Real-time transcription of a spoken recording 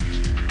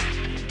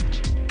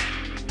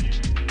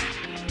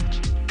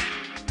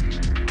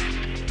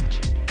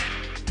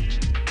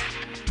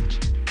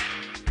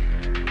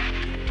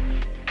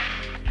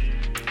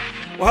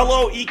Well,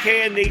 hello,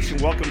 EKN Nation.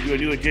 Welcome to a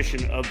new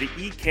edition of the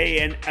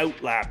EKN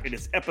OutLap. It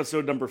is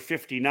episode number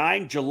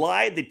 59,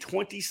 July the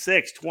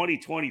 26th,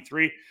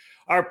 2023.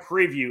 Our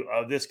preview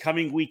of this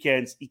coming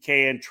weekend's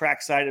EKN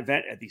trackside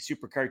event at the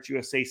Superkarts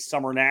USA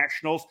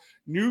SummerNationals,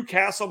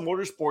 Newcastle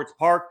Motorsports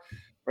Park,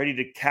 ready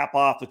to cap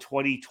off the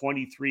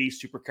 2023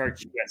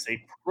 Superkarts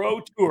USA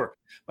Pro Tour.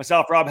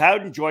 Myself, Rob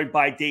Howden, joined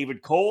by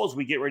David Cole as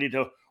we get ready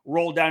to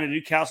roll down to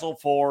Newcastle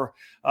for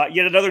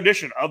yet another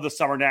edition of the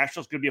SummerNationals.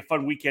 It's going to be a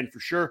fun weekend for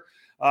sure.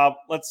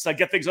 Let's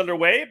get things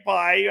underway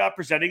by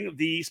presenting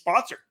the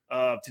sponsor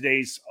of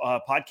today's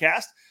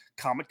podcast,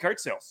 Comet Kart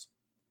Sales.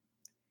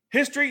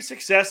 History,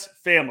 success,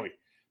 family.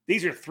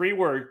 These are three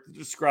words to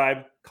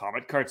describe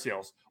Comet Kart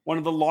Sales, one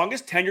of the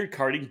longest tenured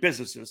karting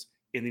businesses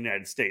in the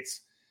United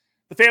States.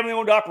 The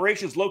family-owned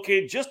operation is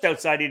located just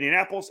outside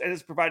Indianapolis and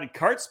has provided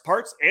karts,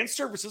 parts, and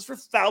services for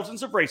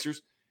thousands of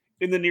racers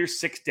in the near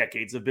 6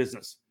 decades of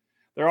business.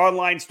 Their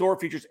online store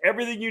features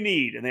everything you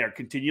need, and they are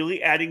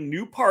continually adding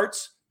new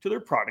parts to their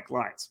product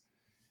lines.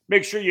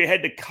 Make sure you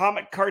head to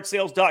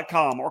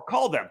CometKartSales.com or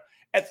call them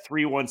at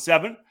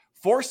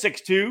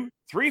 317-462-3413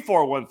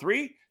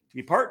 to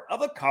be part of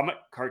the Comet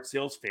Kart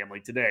Sales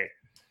family today.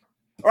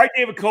 All right,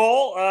 David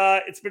Cole,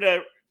 it's been a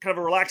kind of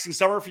a relaxing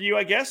summer for you,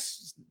 I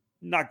guess.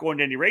 Not going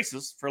to any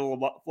races for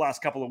the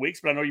last couple of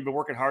weeks, but I know you've been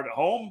working hard at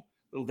home, a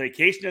little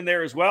vacation in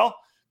there as well.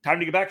 Time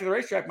to get back to the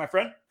racetrack, my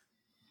friend.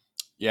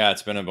 Yeah,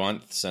 it's been a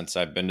month since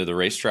I've been to the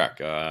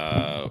racetrack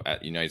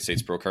at United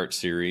States Pro Kart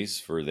Series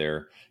for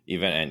their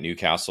event at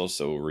Newcastle.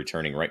 So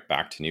returning right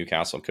back to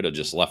Newcastle, could have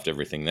just left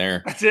everything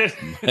there. That's it.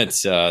 But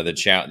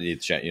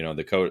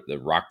the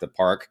Rock the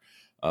Park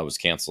was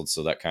canceled,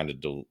 so that kind of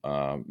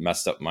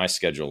messed up my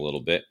schedule a little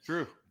bit.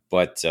 True.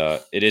 But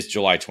it is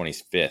July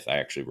 25th. I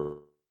actually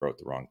wrote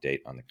the wrong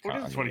date on the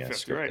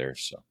script right there.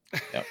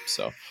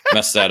 So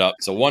messed that up.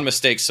 So one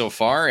mistake so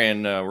far,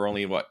 and we're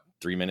only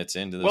 3 minutes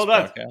into this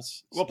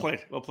podcast. Well played.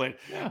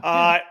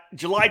 Yeah.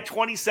 July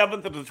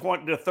 27th to the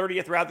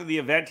 30th, rather, the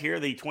event here,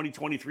 the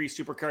 2023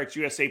 Superkarts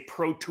USA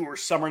Pro Tour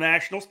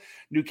SummerNationals,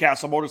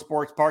 Newcastle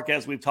Motorsports Park,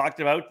 as we've talked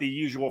about, the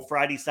usual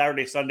Friday,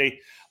 Saturday, Sunday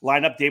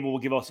lineup. David will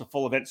give us a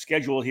full event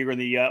schedule here in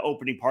the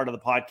opening part of the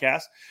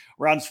podcast.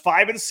 Rounds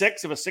 5 and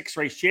 6 of a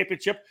 6-race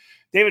championship.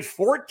 David,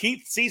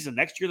 14th season.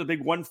 Next year, the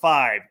big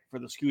 1-5 for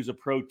the SCUSA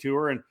Pro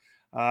Tour, and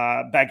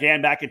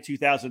began back in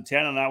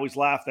 2010. And I always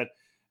laugh that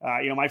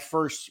my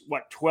first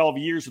 12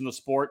 years in the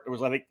sport, there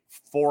was I think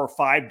 4 or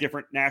 5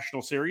 different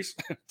national series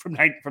from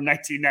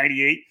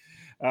 1998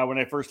 when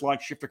I first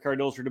launched Shifter Kart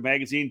Illustrated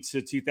magazine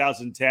to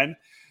 2010.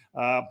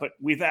 But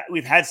we've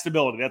had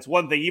stability. That's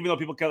one thing. Even though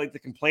people kind of like to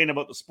complain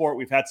about the sport,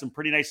 we've had some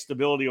pretty nice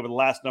stability over the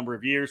last number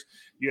of years.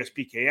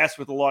 USPKS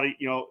with a lot of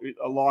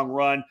a long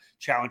run,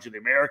 Challenge of the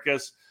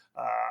Americas,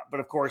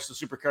 but of course the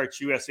Superkarts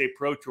USA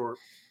Pro Tour,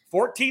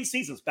 14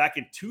 seasons. Back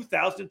in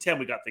 2010,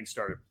 we got things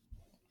started.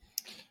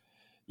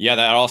 Yeah,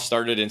 that all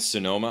started in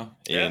Sonoma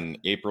in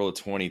April of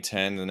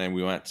 2010, and then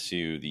we went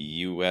to the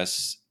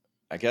U.S.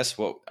 I guess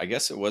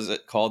it was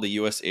called the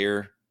U.S.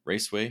 Air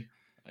Raceway.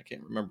 I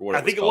can't remember what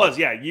I think it was.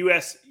 Yeah,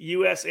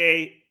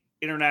 USA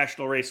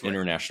International Raceway.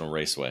 International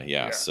Raceway.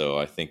 Yeah. So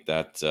I think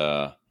that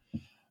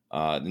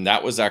and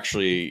that was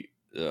actually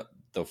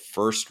the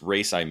first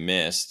race I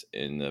missed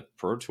in the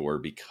Pro Tour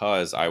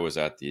because I was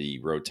at the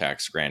Road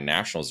Tax Grand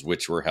Nationals,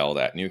 which were held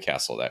at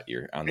Newcastle that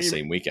year on the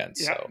same weekend.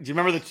 Yeah. So, do you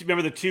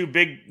remember the 2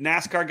 big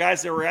NASCAR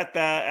guys that were at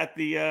that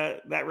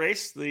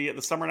race, the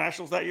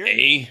SummerNationals that year?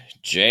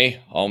 Jay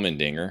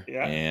Allmendinger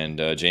and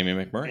Jamie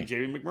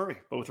McMurray.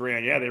 Both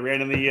ran. Yeah, they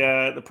ran in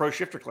the Pro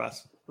Shifter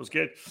class. It was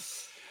good.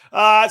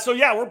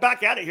 We're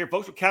back at it here,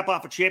 folks. We'll cap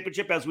off a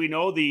championship. As we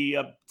know, the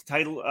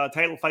title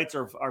fights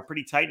are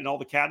pretty tight in all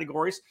the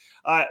categories.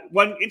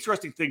 One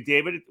interesting thing,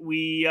 David,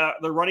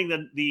 they're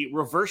running the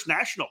reverse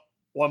national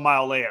 1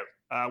 mile layout,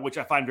 which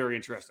I find very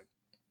interesting.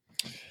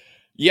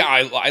 Yeah,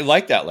 I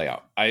like that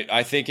layout.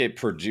 I think it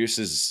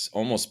produces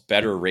almost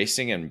better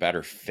racing and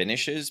better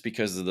finishes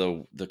because of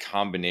the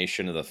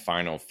combination of the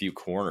final few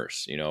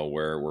corners,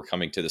 where we're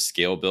coming to the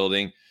scale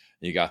building.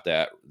 You got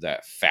that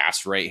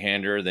fast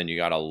right-hander, then you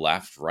got a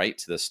left-right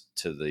to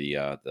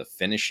the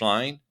finish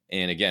line.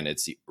 And again,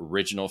 it's the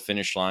original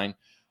finish line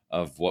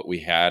of what we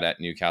had at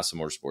Newcastle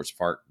Motorsports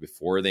Park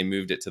before they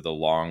moved it to the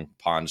Long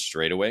Pond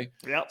straightaway.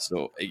 Yeah.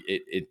 So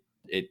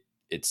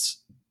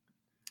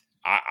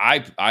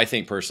I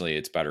think personally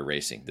it's better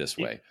racing this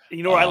way.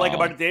 You know what I like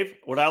about it, Dave?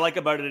 What I like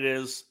about it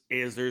is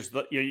there's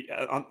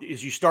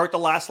is you start the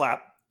last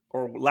lap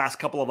or last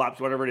couple of laps,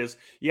 whatever it is.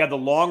 You have the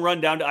long run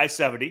down to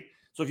I-70.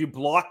 So if you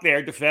block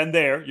there, defend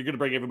there, you're going to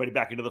bring everybody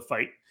back into the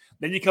fight.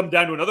 Then you come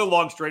down to another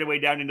long straightaway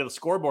down into the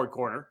scoreboard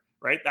corner,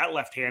 right? That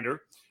left-hander,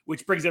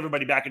 which brings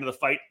everybody back into the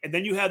fight. And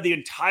then you have the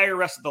entire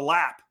rest of the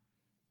lap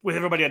with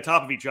everybody on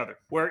top of each other,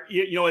 where,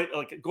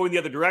 like going the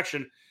other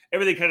direction,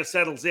 everything kind of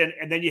settles in.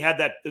 And then you have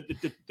the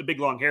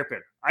big long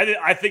hairpin.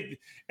 I think,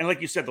 and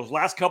like you said, those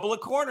last couple of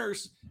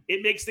corners,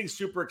 it makes things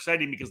super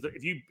exciting because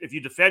if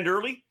you defend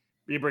early,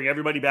 you bring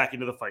everybody back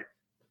into the fight.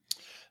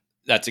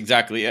 That's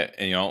exactly it.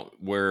 And,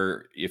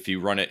 where if you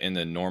run it in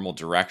the normal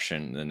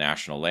direction, the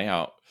national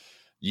layout,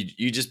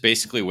 you just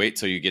basically wait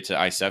till you get to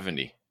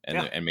I-70 and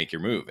Yeah. and make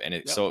your move. And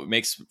Yep. so it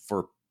makes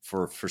for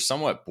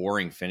somewhat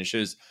boring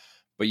finishes.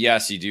 But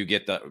yes, you do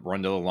get the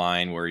run to the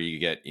line where you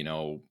get,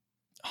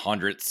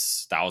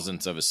 hundredths,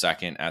 thousandths of a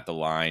second at the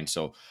line.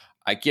 So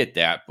I get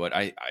that, but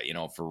I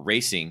for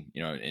racing,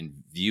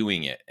 and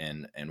viewing it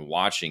and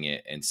watching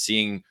it and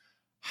seeing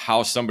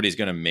how somebody's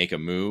going to make a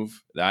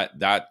move,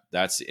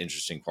 that's the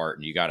interesting part.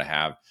 And you got to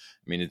have,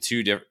 the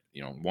two different,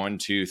 1,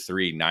 2,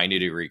 3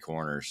 90-degree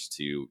corners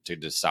to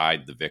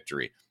decide the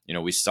victory.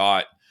 We saw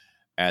it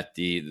at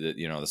the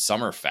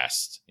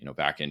Summerfest,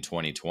 back in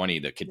 2020,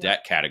 the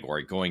cadet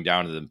category, going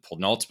down to the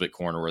penultimate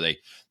corner where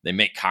they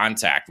make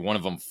contact. One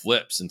of them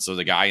flips, and so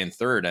the guy in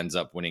third ends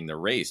up winning the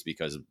race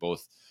because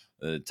both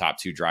the top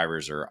two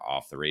drivers are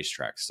off the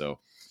racetrack. So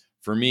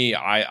for me,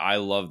 I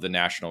love the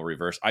National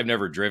Reverse. I've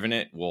never driven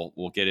it.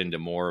 We'll get into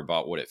more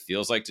about what it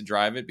feels like to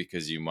drive it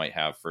because you might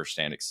have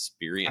firsthand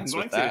experience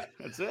with that.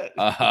 That's it.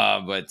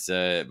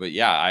 But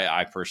yeah,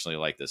 I personally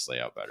like this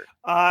layout better.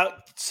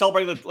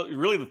 Celebrating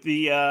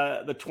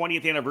the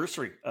 20th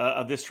anniversary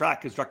of this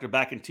track, constructed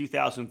back in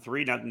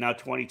 2003, now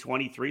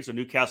 2023. So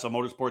Newcastle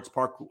Motorsports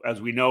Park,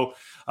 as we know,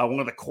 one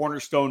of the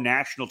cornerstone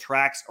national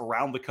tracks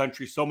around the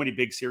country. So many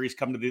big series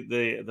come to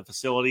the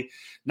facility.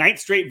 9th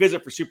straight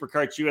visit for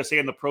Superkarts USA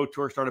and the Pro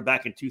Tour started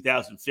back in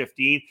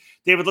 2015.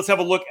 David, let's have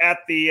a look at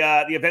the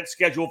event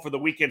schedule for the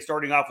weekend,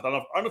 starting off with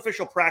an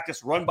unofficial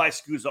practice run by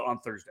SCUSA on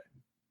Thursday.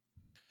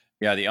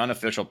 Yeah, the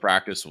unofficial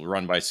practice will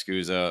run by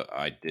SCUSA.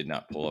 I did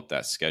not pull up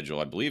that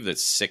schedule. I believe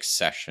that's 6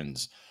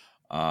 sessions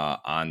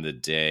on the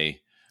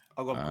day.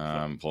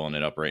 I'm pulling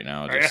it up right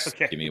now. Just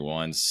give me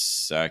 1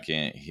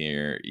 second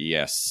here.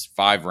 Yes,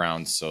 5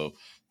 rounds. So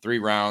 3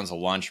 rounds, a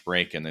lunch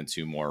break, and then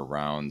 2 more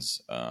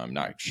rounds. I'm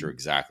not sure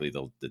exactly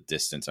the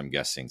distance. I'm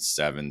guessing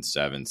 7,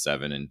 7,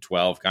 7, and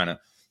 12. Kind of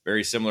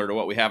very similar to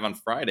what we have on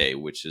Friday,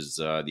 which is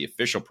the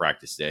official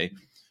practice day,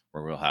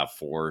 where we'll have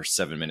 4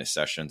 7-minute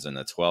sessions and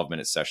a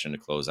 12-minute session to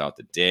close out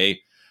the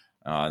day.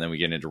 Then we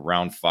get into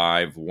round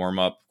 5,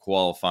 warm-up,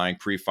 qualifying,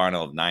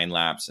 pre-final of 9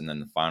 laps, and then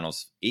the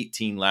finals,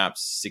 18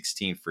 laps,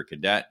 16 for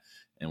cadet.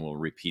 And we'll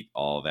repeat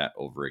all of that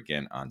over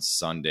again on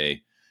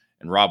Sunday.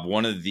 And Rob,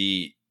 one of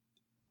the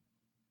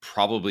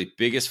probably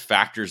biggest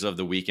factors of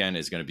the weekend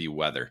is going to be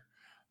weather.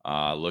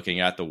 Looking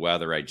at the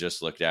weather, I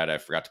just looked at it. I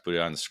forgot to put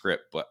it on the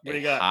script, but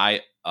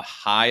a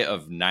high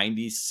of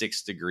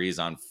 96 degrees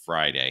on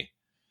Friday.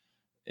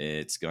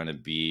 It's going to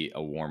be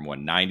a warm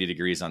one, 90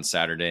 degrees on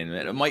Saturday, and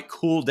it might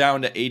cool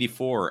down to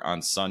 84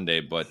 on Sunday,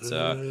 but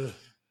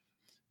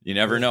you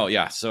never know.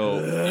 Yeah.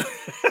 So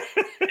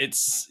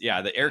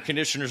the air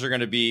conditioners are going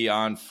to be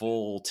on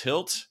full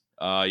tilt.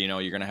 You're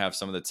going to have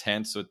some of the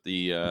tents with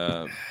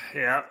the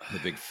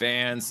big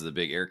fans, the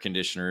big air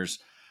conditioners.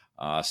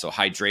 So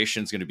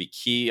hydration is going to be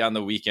key on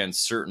the weekend,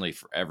 certainly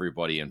for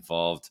everybody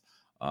involved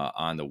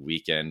on the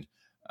weekend.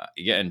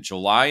 Again,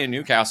 July in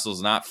Newcastle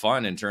is not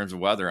fun in terms of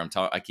weather.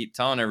 I keep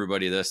telling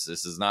everybody this.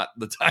 This is not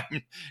the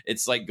time.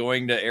 It's like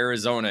going to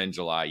Arizona in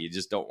July. You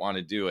just don't want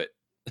to do it.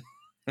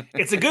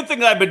 It's a good thing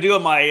that I've been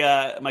doing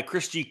my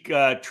Christie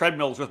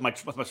treadmills with my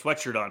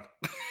sweatshirt on.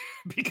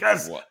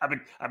 Because I've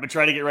been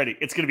trying to get ready.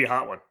 It's going to be a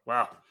hot one.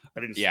 Wow.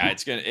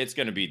 It's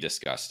going to be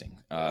disgusting,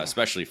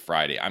 especially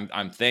Friday.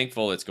 I'm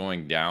thankful it's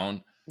going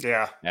down.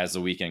 Yeah. As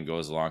the weekend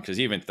goes along, because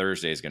even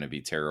Thursday is going to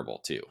be terrible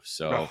too.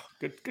 So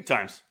good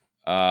times.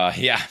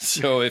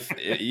 So if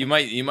you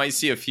might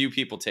see a few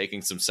people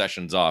taking some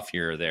sessions off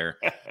here or there.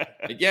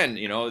 Again,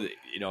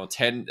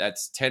 10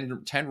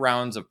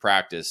 rounds of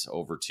practice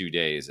over 2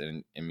 days,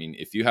 and I mean,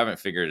 if you haven't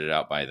figured it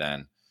out by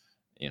then,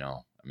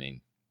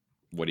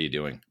 what are you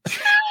doing?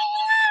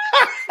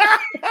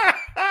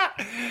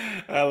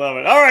 I love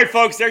it. All right,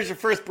 folks, there's your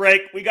first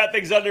break. We got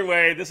things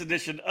underway. This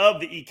edition of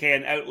the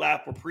EKN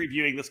OutLap. We're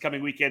previewing this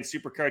coming weekend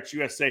Superkarts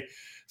USA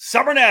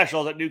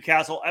SummerNationals at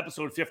Newcastle,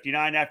 episode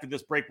 59. After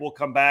this break, we'll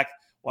come back.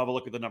 We'll have a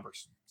look at the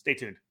numbers. Stay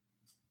tuned.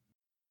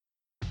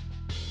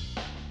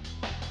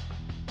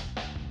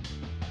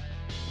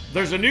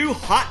 There's a new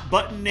hot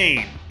button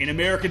name in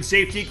American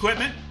safety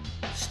equipment,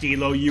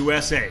 Stilo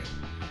USA.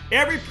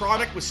 Every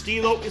product with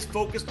Stilo is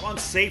focused on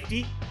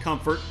safety,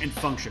 comfort, and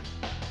function.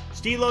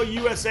 Stilo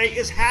USA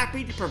is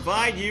happy to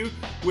provide you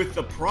with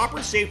the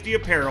proper safety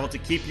apparel to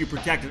keep you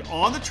protected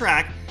on the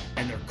track,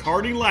 and their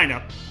karting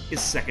lineup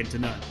is second to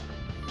none.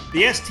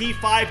 The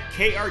ST5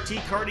 KRT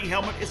karting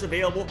helmet is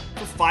available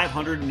for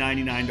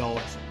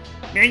 $599.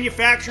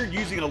 Manufactured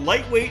using a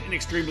lightweight and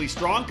extremely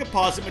strong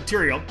composite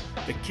material,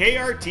 the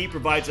KRT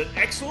provides an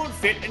excellent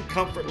fit and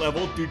comfort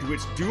level due to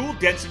its dual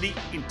density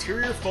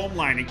interior foam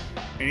lining,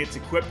 and it's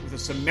equipped with a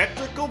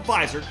symmetrical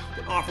visor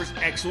that offers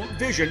excellent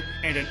vision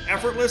and an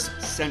effortless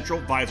central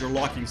visor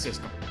locking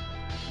system.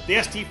 The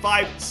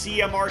ST5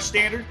 CMR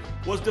standard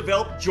was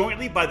developed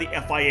jointly by the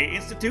FIA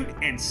Institute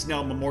and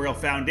Snell Memorial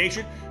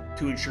Foundation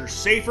to ensure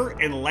safer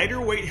and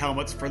lighter weight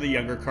helmets for the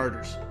younger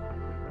karters.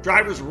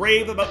 Drivers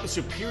rave about the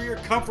superior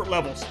comfort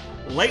levels,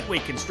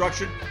 lightweight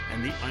construction,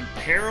 and the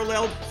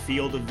unparalleled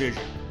field of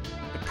vision.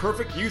 The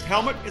perfect youth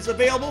helmet is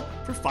available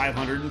for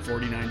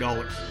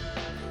 $549.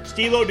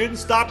 Stilo didn't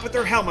stop with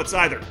their helmets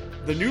either.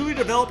 The newly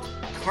developed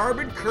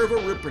Carbon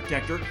Curva Rib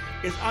Protector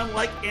is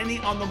unlike any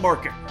on the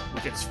market,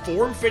 with its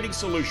form-fitting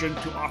solution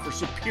to offer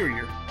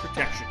superior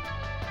protection.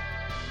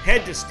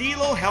 Head to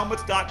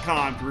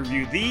stilohelmets.com to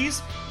review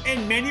these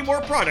and many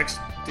more products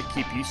to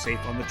keep you safe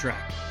on the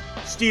track.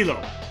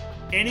 Stilo,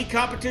 any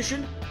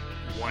competition,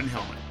 one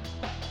helmet.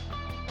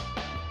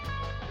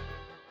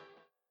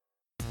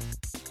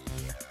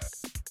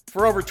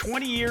 For over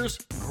 20 years,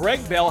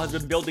 Greg Bell has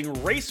been building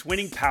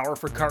race-winning power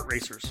for kart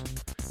racers.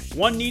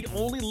 One need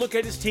only look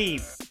at his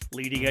team,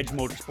 Leading Edge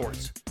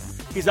Motorsports.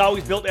 He's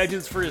always built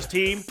engines for his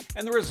team,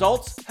 and the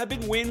results have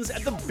been wins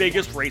at the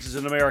biggest races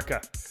in America,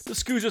 the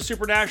SKUSA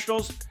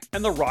SuperNationals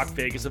and the Rock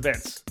Vegas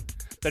events.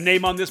 The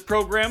name on this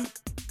program?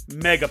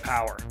 Mega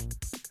Power.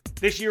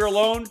 This year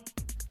alone,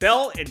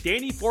 Bell and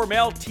Danny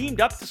Formel teamed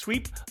up to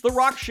sweep the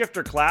Rock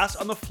Shifter class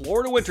on the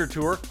Florida Winter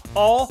Tour,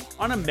 all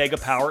on a Mega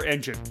Power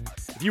engine.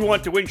 If you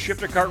want to win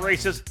shifter kart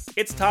races,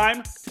 it's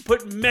time to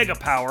put Mega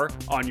Power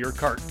on your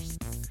kart.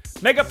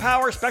 Mega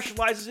Power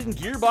specializes in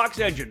gearbox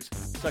engines,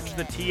 such as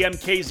the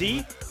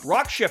TMKZ,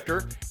 Rock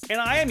Shifter,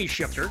 and IME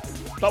Shifter,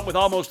 but with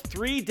almost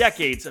 3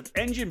 decades of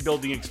engine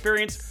building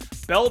experience,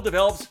 Bell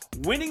develops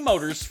winning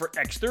motors for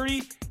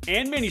X30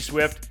 and Mini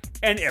Swift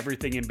and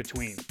everything in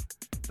between.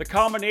 The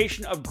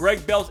combination of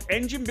Greg Bell's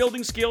engine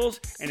building skills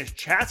and his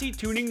chassis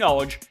tuning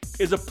knowledge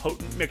is a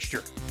potent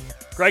mixture.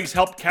 Greg's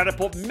helped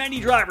catapult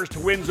many drivers to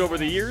wins over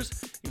the years,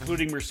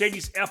 including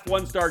Mercedes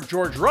F1 star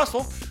George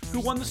Russell,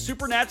 who won the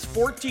Supernats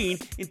 14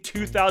 in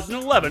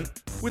 2011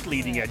 with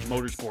Leading Edge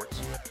Motorsports.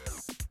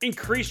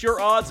 Increase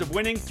your odds of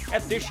winning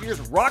at this year's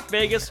Rock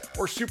Vegas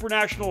or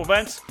Supernational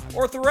events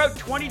or throughout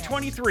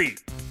 2023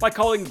 by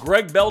calling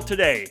Greg Bell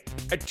today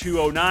at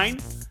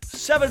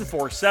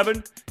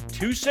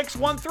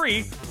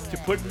 209-747-2613 to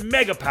put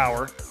Mega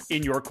Power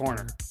in your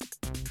corner.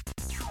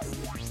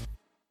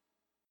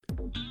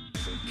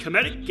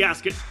 Cometic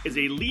Gasket is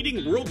a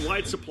leading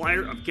worldwide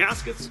supplier of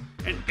gaskets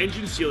and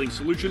engine sealing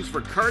solutions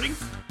for karting,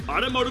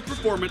 automotive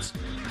performance,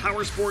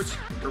 power sports,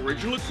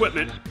 original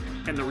equipment,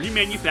 and the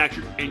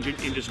remanufactured engine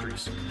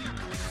industries.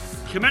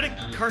 Cometic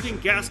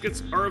karting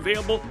gaskets are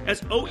available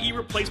as OE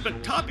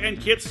replacement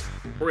top-end kits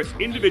or as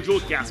individual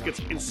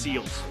gaskets and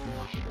seals.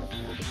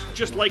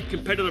 Just like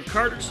competitive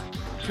karters,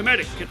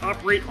 Cometic can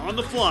operate on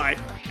the fly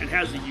and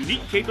has the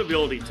unique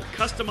capability to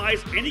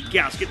customize any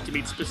gasket to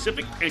meet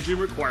specific engine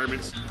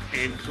requirements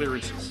and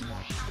clearances.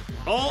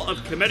 All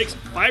of Cometic's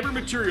fiber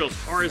materials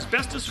are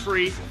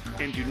asbestos-free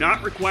and do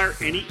not require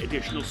any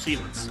additional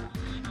sealants.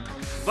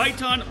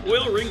 Viton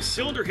oil ring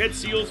cylinder head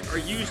seals are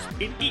used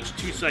in each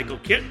 2-cycle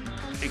kit,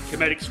 and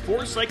Cometic's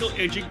 4-cycle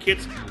engine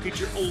kits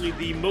feature only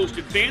the most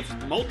advanced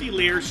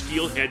multi-layer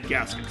steel head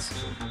gaskets.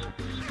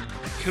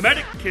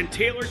 Cometic can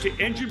tailor to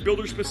engine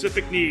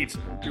builder-specific needs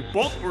through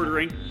bulk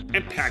ordering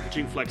and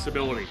packaging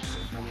flexibility.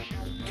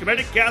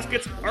 Cometic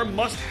gaskets are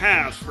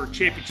must-haves for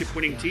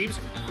championship-winning teams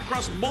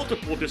across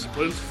multiple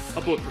disciplines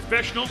of both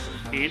professional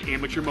and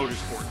amateur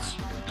motorsports.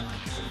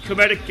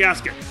 Cometic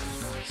Gasket,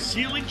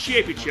 sealing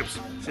championships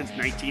since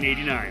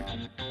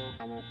 1989.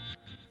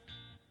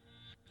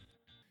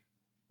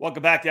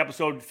 Welcome back to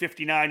episode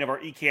 59 of our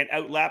EKN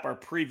OutLap, our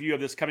preview of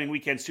this coming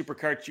weekend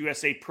Superkarts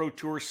USA Pro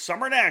Tour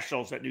Summer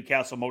Nationals at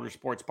Newcastle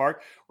Motorsports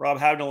Park. Rob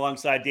Howden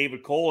alongside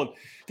David Cole. And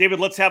David,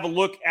 let's have a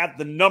look at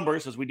the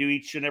numbers as we do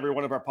each and every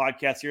one of our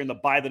podcasts here in the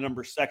By the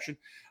Numbers section.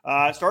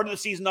 Started the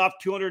season off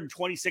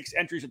 226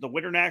 entries at the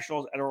Winter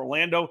Nationals at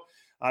Orlando.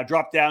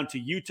 Dropped down to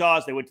Utah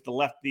as they went to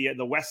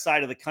the west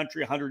side of the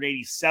country,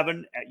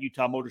 187 at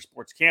Utah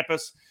Motorsports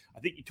Campus. I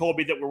think you told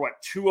me that we're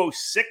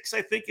 206,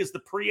 I think, is the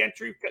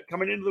pre-entry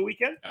coming into the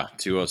weekend?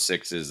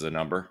 206 is the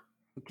number.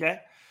 Okay.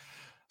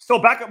 So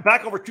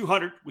back over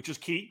 200, which is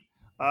key.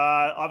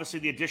 Obviously,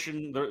 the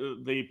addition,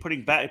 the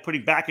putting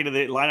back into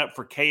the lineup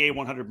for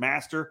KA100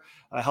 Master,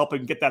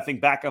 helping get that thing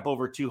back up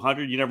over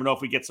 200. You never know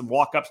if we get some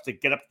walk-ups to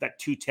get up to that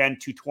 210,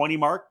 220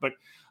 mark. But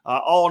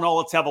all in all,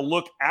 let's have a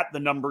look at the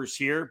numbers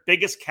here.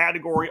 Biggest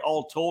category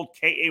all told,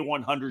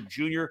 KA100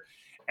 Junior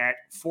at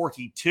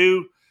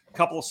 42. A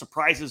couple of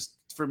surprises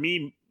for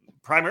me,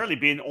 primarily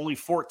being only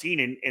 14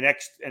 in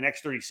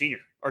X30 Senior,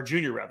 or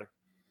Junior rather.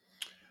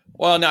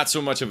 Well, not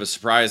so much of a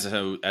surprise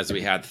as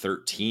we had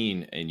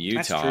 13 in Utah.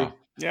 That's true.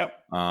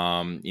 Yep.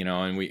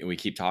 And we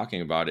keep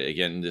talking about it.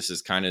 Again, this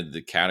is kind of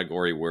the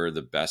category where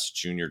the best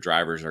junior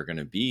drivers are going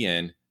to be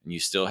in, and you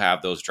still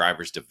have those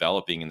drivers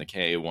developing in the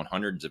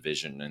KA100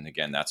 division. And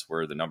again, that's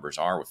where the numbers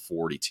are with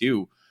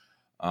 42.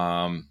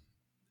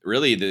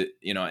 Really,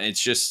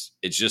 it's just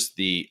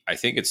I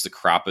think it's the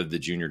crop of the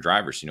junior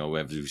drivers.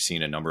 We've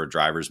seen a number of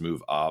drivers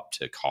move up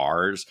to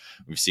cars.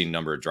 We've seen a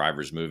number of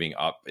drivers moving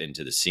up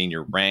into the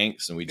senior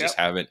ranks, and we just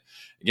haven't,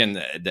 again,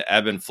 the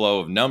ebb and flow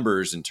of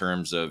numbers in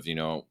terms of,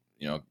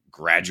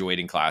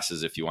 graduating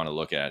classes, if you want to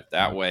look at it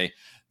that way.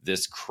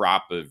 This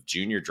crop of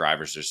junior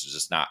drivers, there's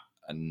just not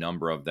a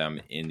number of them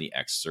in the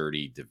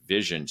X30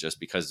 division, just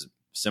because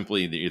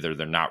simply either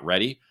they're not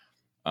ready,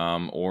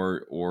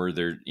 or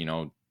they're,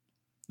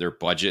 their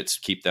budgets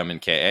keep them in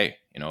KA.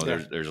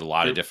 There's a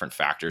lot of different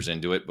factors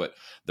into it, but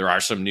there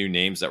are some new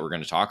names that we're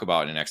going to talk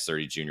about in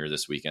X30 Junior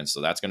this weekend. So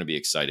that's going to be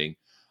exciting.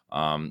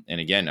 And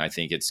again, I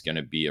think it's going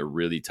to be a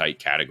really tight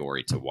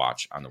category to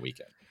watch on the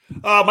weekend.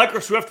 Micro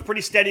Swift,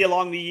 pretty steady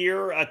along the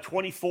year.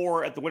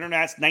 24 at the Winter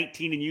Nats,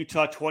 19 in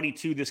Utah,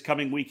 22 this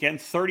coming weekend.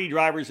 30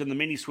 drivers in the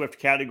Mini Swift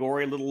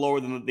category, a little lower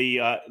than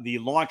the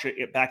launch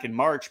back in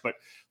March, but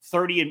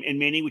 30 in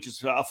Mini, which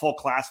is a full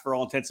class for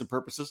all intents and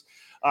purposes.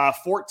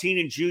 14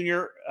 in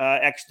Junior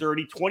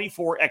X30,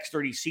 24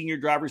 X30 Senior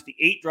drivers. The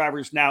 8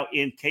 drivers now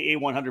in KA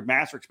 100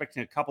 Master,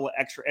 expecting a couple of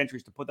extra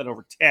entries to put that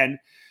over 10.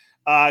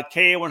 KA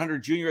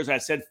 100 Junior, as I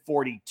said,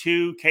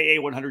 42. KA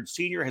 100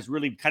 Senior has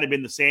really kind of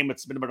been the same.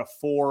 It's been about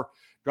a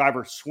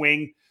 4-driver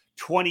swing.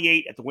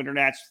 28 at the Winter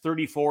Nats,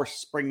 34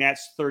 Spring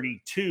Nats,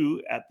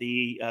 32 at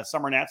the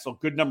Summer Nats. So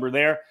good number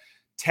there.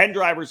 10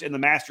 drivers in the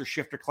Master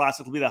Shifter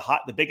class. It'll be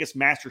the biggest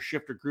Master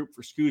Shifter group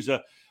for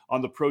SCUSA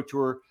on the Pro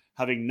Tour,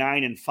 having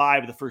 9 and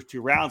 5 in the first 2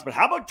 rounds. But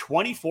how about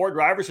 24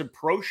 drivers in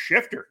Pro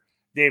Shifter?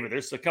 David,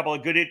 there's a couple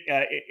of good,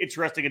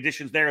 interesting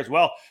additions there as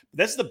well.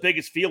 But this is the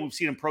biggest field we've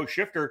seen in Pro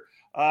Shifter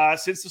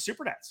since the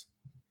Super Nats.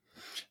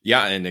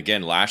 Yeah, and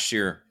again, last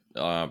year,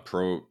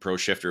 Pro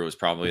Shifter was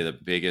probably the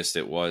biggest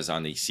it was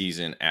on the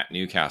season at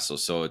Newcastle.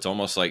 So it's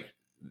almost like,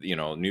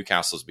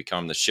 Newcastle's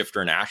become the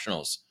Shifter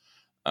Nationals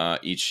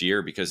each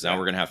year, because now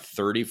we're going to have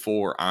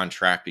 34 on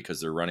track because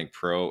they're running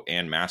Pro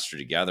and Master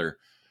together,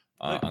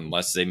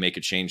 unless they make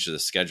a change to the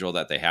schedule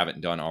that they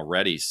haven't done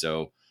already.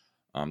 So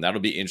that'll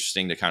be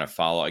interesting to kind of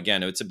follow.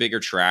 Again, it's a bigger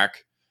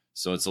track,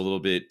 so it's a little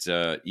bit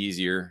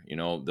easier.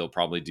 They'll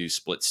probably do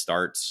split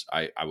starts.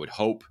 I would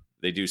hope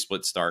they do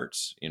split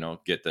starts,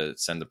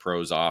 send the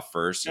pros off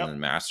first and then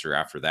Master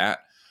after that.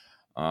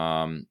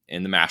 And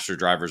the Master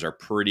drivers are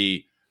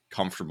pretty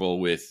comfortable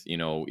with,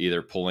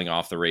 either pulling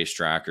off the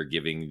racetrack or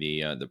giving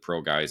the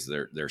pro guys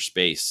their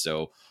space.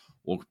 So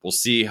we'll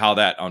see how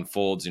that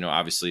unfolds.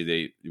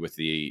 Obviously with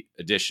the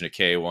addition of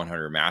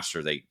K100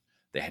 Master, they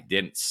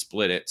didn't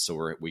split it.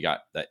 So we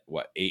got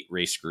 8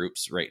 race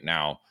groups right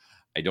now.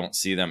 I don't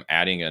see them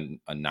adding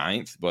a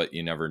 9th, but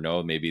you never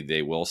know. Maybe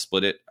they will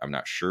split it. I'm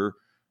not sure.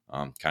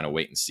 Kind of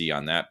wait and see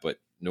on that. But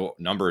no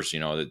numbers,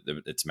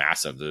 it's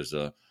massive. There's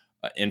a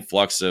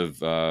influx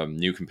of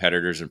new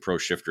competitors in Pro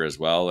Shifter as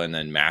well. And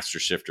then Master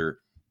Shifter,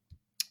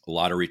 a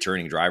lot of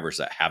returning drivers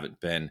that haven't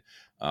been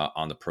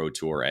on the Pro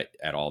Tour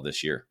at all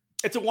this year.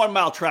 It's a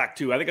 1-mile track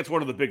too. I think it's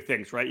one of the big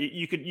things, right?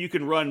 You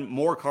can run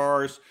more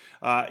cars,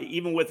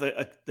 even with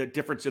the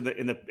difference in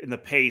the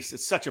pace.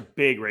 It's such a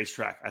big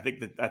racetrack. I think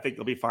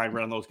they'll be fine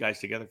running those guys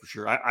together for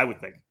sure. I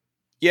would think.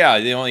 Yeah,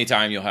 the only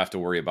time you'll have to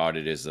worry about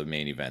it is the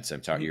main events.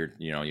 I'm talking,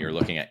 you're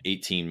looking at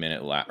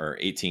 18-minute lap or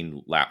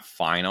 18-lap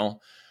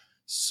final.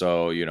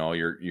 So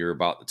you're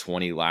about the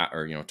 20 lap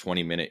or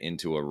 20-minute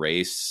into a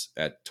race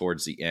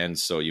towards the end.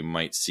 So you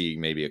might see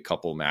maybe a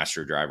couple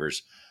Master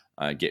drivers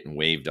getting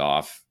waved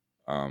off.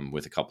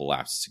 With a couple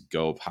laps to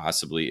go,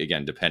 possibly,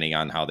 again, depending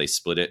on how they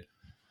split it.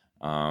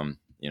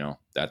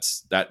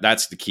 That's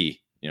the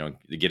key,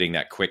 getting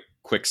that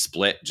quick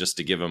split just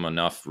to give them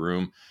enough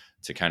room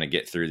to kind of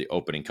get through the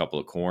opening couple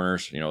of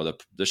corners.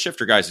 The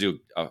shifter guys do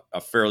a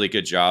fairly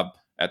good job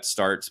at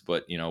starts,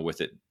 but with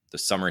the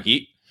summer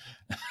heat,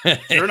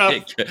 sure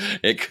enough,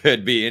 it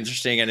could be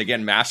interesting. And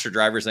again, Master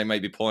drivers, they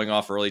might be pulling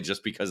off early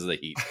just because of the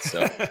heat.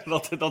 So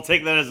they'll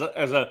take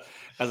that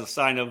as a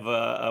sign of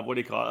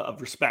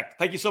of respect.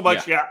 Thank you so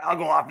much. Yeah, I'll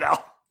go off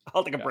now.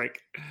 I'll take a break.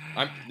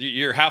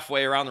 You're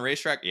halfway around the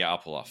racetrack. Yeah, I'll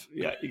pull off.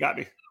 Yeah, you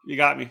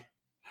got me.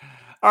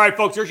 All right,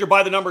 folks, there's your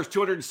by the numbers.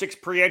 206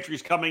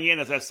 pre-entries coming in.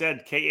 As I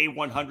said, KA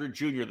 100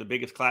 Junior, the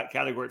biggest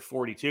category at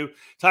 42.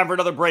 Time for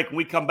another break. When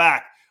we come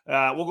back,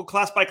 we'll go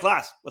class by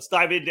class. Let's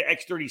dive into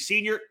X30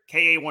 Senior,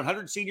 KA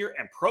 100 Senior,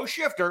 and Pro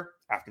Shifter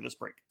after this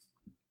break.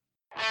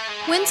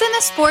 Wins in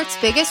the sport's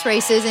biggest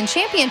races and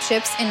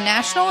championships in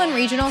national and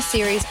regional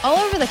series all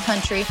over the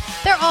country,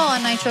 they're all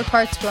on Nitro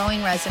Kart's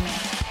growing resume.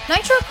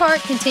 Nitro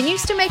Kart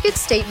continues to make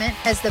its statement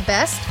as the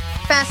best,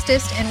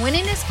 fastest, and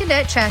winningest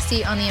cadet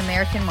chassis on the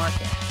American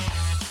market.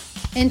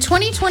 In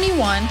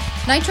 2021,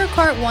 Nitro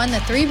Kart won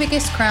the 3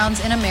 biggest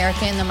crowns in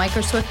America in the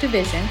Micro Swift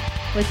division,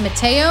 with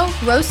Mateo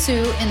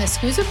Rosu in the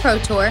SCUSA Pro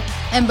Tour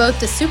and both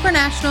the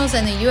SuperNationals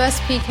and the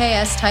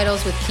USPKS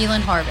titles with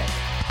Keelan Harvick.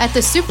 At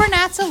the Super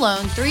Nats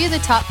alone, 3 of the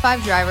top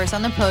 5 drivers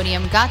on the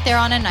podium got there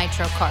on a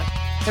Nitro Kart.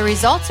 The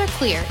results are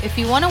clear. If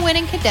you want to win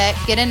in cadet,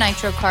 get a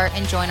Nitro Kart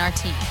and join our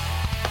team.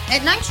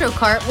 At Nitro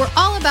Kart, we're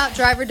all about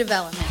driver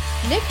development.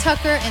 Nick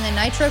Tucker and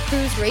the Nitro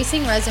Crew's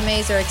racing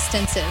resumes are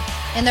extensive,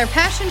 and their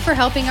passion for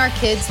helping our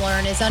kids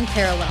learn is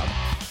unparalleled.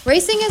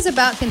 Racing is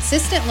about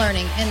consistent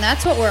learning, and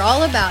that's what we're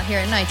all about here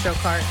at Nitro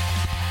Kart.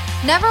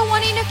 Never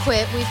wanting to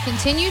quit, we've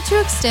continued to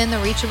extend the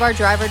reach of our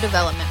driver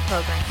development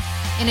program.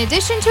 In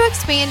addition to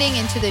expanding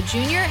into the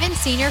junior and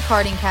senior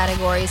karting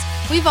categories,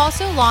 we've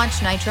also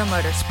launched Nitro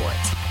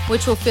Motorsports,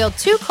 which will field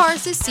 2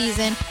 cars this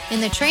season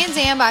in the Trans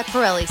Am by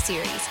Pirelli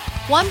series,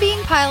 one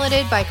being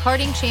piloted by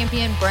karting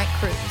champion Brent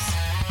Cruz.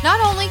 Not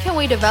only can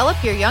we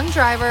develop your young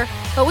driver,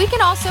 but we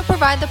can also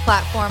provide the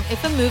platform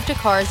if a move to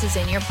cars is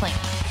in your plan.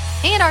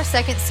 and our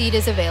second seat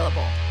is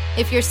available.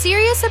 If you're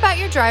serious about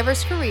your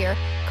driver's career,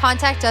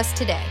 contact us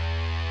today.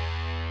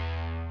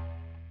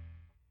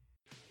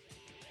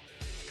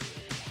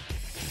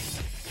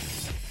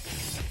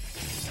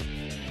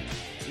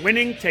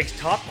 Winning takes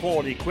top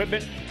quality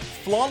equipment,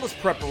 flawless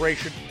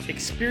preparation,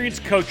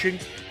 experienced coaching,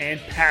 and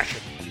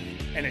passion.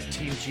 And at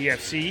Team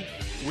GFC,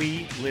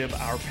 we live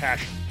our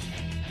passion.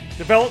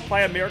 Developed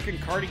by American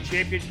karting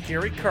champion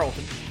Gary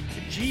Carlton,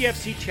 the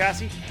GFC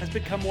chassis has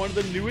become one of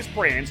the newest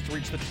brands to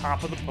reach the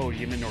top of the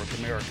podium in North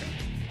America.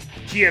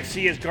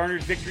 GFC has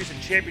garnered victories and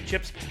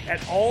championships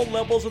at all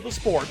levels of the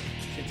sport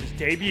since its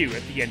debut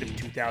at the end of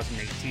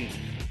 2018.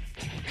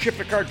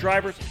 Shifter car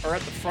drivers are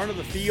at the front of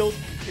the field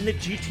in the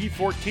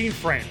GT14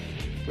 frame,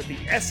 with the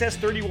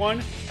SS31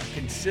 a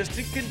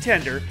consistent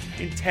contender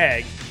in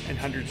tag and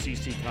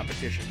 100cc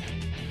competition.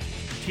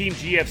 Team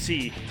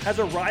GFC has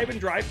a ride and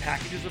drive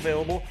packages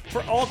available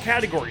for all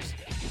categories,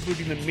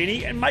 including the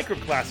mini and micro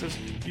classes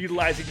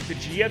utilizing the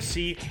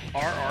GFC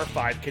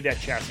RR5 cadet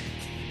chassis.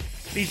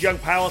 These young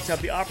pilots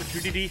have the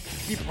opportunity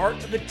to be part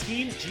of the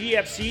Team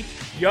GFC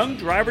Young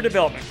Driver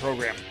Development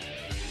Program.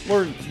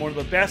 Learn from one of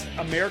the best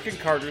American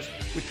karters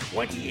with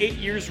 28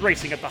 years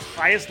racing at the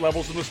highest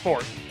levels of the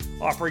sport,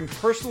 offering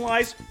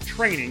personalized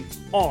training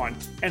on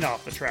and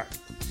off the track.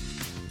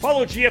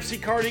 Follow GFC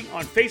Karting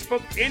on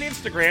Facebook and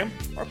Instagram,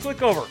 or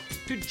click over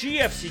to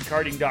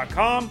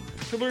gfckarting.com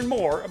to learn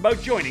more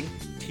about joining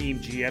Team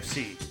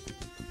GFC.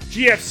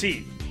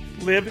 GFC,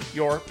 live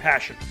your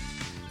passion.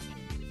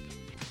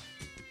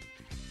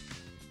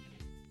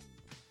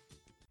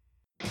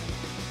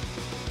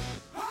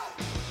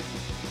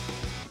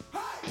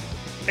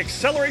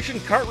 Acceleration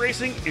Kart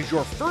Racing is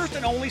your first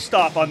and only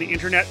stop on the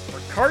internet for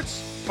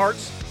karts,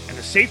 parts, and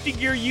the safety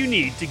gear you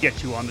need to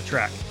get you on the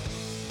track.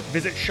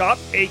 Visit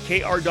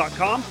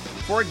shopakr.com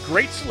for a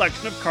great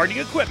selection of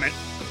karting equipment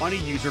on a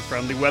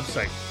user-friendly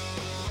website.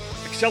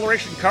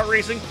 Acceleration Kart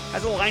Racing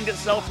has aligned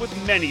itself with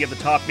many of the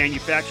top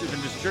manufacturers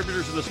and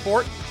distributors in the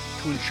sport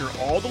to ensure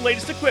all the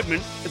latest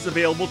equipment is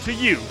available to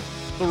you,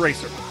 the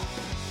racer.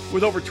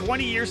 With over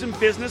 20 years in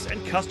business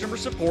and customer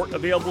support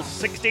available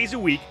 6 days a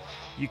week,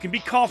 you can be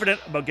confident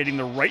about getting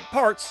the right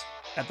parts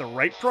at the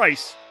right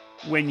price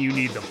when you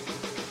need them.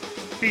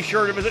 Be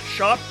sure to visit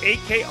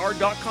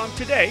shopakr.com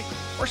today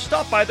or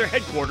stop by their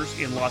headquarters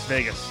in Las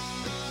Vegas.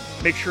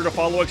 Make sure to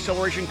follow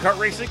Acceleration Kart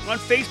Racing on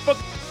Facebook,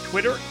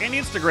 Twitter, and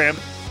Instagram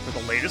for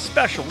the latest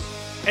specials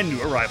and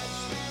new arrivals.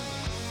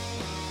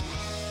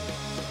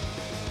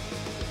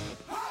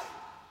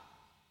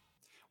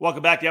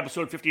 Welcome back to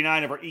episode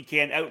 59 of our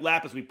EKN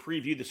OutLap as we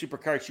preview the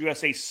Superkarts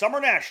USA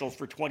SummerNationals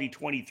for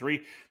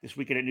 2023 this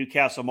weekend at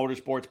Newcastle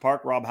Motorsports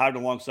Park. Rob Howden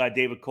alongside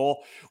David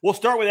Cole. We'll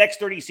start with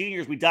X30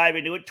 Seniors. We dive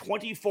into it.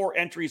 24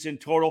 entries in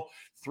total.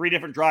 3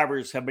 different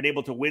drivers have been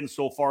able to win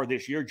so far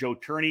this year. Joe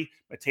Turney,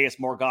 Mateus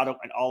Morgado,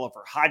 and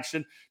Oliver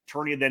Hodgson.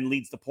 Turney then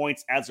leads the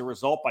points as a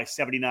result by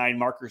 79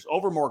 markers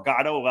over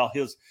Morgado, while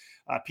his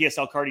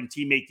PSL karting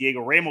teammate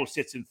Diego Ramos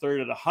sits in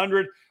third at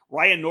 100.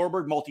 Ryan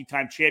Norberg,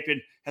 multi-time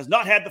champion, has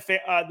not had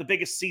the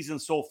biggest season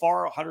so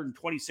far,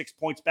 126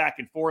 points back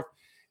and forth.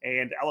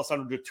 And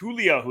Alessandro De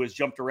Tullio, who has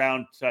jumped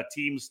around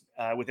teams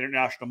with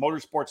International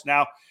Motorsports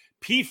now,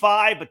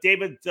 P5. But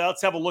David,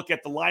 let's have a look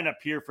at the lineup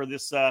here for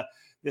this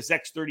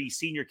X30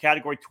 senior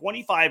category.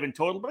 25 in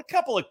total, but a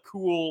couple of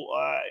cool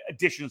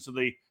additions to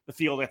the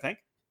field, I think.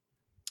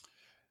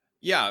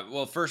 Yeah,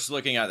 well, first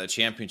looking at the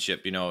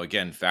championship,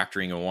 again,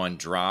 factoring in one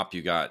drop,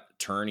 you got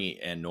Turney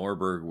and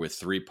Norberg with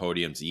 3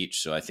 podiums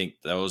each. So I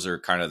think those are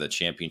kind of the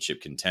championship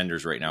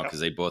contenders right now because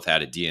they both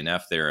had a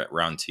DNF there at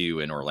round 2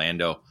 in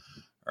Orlando,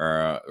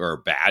 or a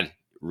bad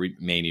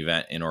main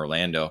event in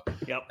Orlando.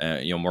 Yep.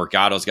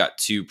 Morgado's got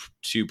two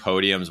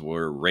podiums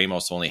where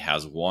Ramos only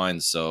has 1.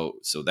 So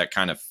that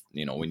kind of,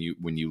 when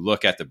you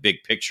look at the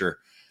big picture,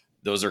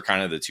 those are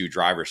kind of the 2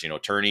 drivers.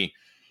 Turney,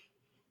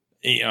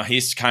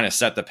 he's kind of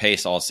set the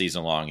pace all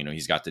season long.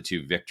 He's got the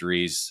 2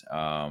 victories,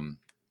 one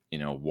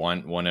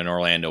in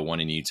Orlando, 1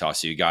 in Utah.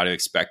 So you got to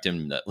expect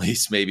him to at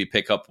least maybe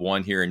pick up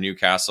 1 here in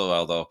Newcastle,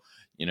 although,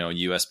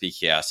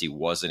 USPKS, he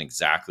wasn't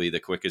exactly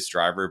the quickest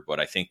driver, but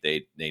I think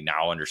they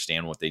now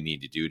understand what they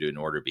need to do in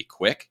order to be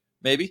quick,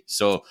 maybe.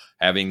 So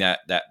having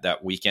that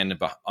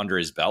weekend under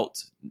his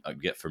belt,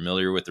 get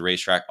familiar with the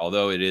racetrack,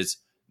 although it is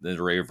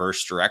the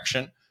reverse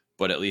direction,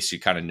 but at least you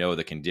kind of know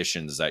the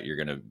conditions that you're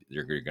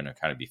gonna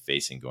kind of be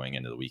facing going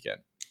into the weekend.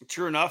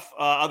 True enough.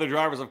 Other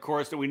drivers, of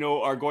course, that we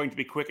know are going to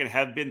be quick and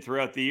have been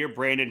throughout the year.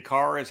 Brandon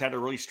Carr has had a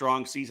really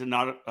strong season,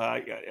 not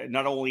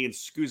only in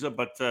SCUSA,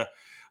 but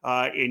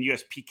in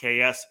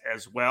USPKS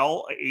as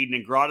well.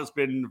 Aiden Ingrata has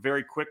been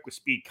very quick with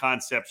Speed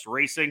Concepts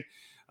Racing.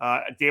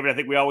 David, I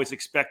think we always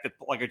expect that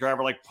like a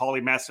driver like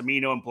Paulie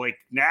Massimino and Blake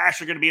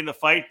Nash are going to be in the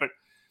fight, but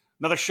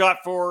another shot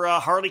for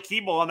Harley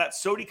Keeble on that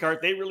Sodi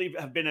kart. They really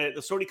have been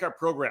the Sodi kart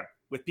program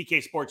with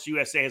PK Sports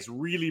USA has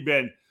really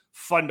been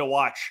fun to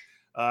watch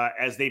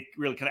as they've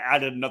really kind of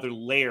added another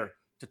layer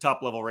to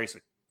top level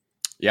racing.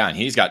 Yeah, and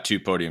he's got 2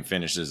 podium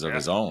finishes of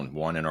his own,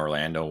 1 in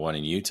Orlando, 1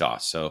 in Utah.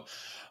 So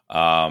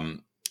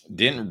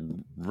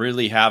didn't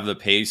really have the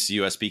pace.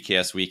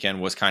 USPKS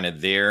weekend was kind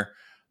of there.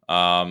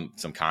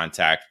 Some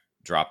contact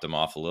dropped him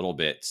off a little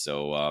bit.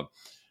 So,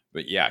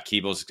 but yeah,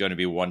 Keeble's going to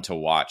be one to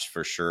watch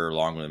for sure,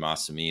 along with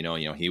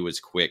Massimino. You know, he was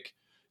quick.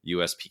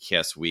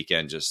 USPKS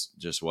weekend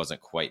just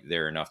wasn't quite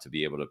there enough to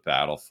be able to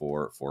battle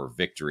for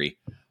victory.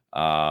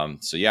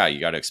 So yeah, you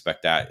got to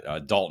expect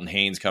that. Dalton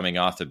Haynes coming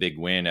off the big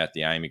win at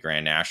the Miami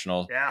Grand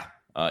National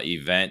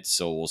event.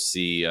 So we'll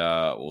see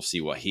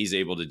what he's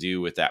able to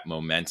do with that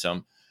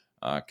momentum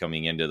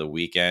coming into the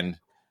weekend.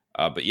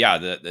 But yeah,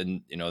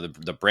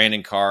 the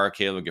Brandon Carr,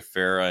 Caleb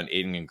Gaffera, and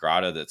Aiden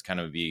Ingrata, that's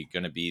kind of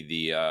going to be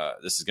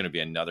this is going to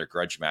be another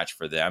grudge match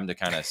for them to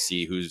kind of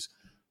see who's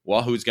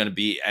going to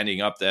be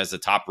ending up as the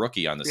top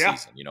rookie on the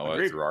season. You know,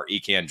 through our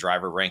EKN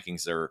driver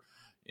rankings,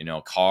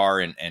 Carr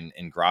and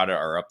Ingrata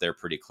are up there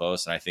pretty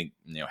close. And I think,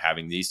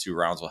 having these 2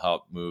 rounds will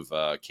help move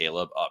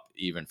Caleb up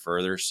even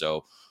further.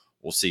 So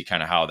we'll see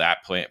kind of how that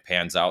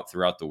pans out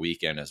throughout the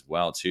weekend as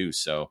well, too.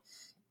 So,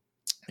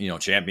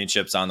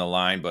 championships on the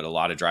line, but a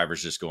lot of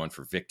drivers just going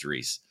for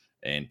victories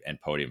and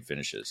podium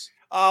finishes.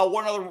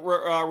 One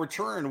other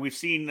return we've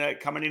seen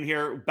coming in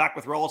here back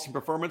with Rollison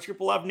Performance Group.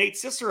 We'll have Nate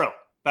Cicero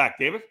back,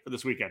 David, for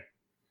this weekend.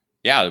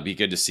 Yeah, it'd be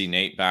good to see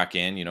Nate back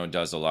in.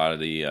 Does a lot of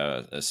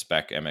the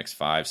spec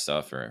MX5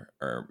 stuff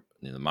or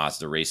the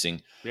Mazda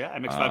racing. Yeah,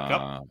 MX5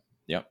 Cup.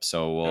 Yep.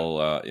 So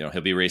we'll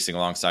he'll be racing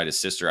alongside his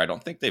sister. I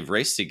don't think they've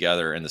raced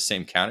together in the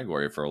same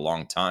category for a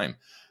long time.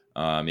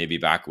 Maybe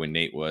back when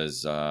Nate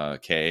was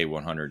KA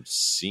 100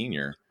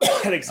 senior. I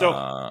think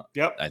so.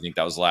 Yep. I think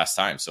that was the last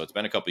time. So it's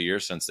been a couple of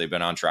years since they've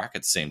been on track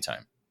at the same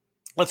time.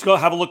 Let's go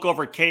have a look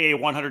over at KA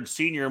 100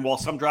 senior. And while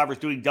some drivers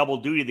doing double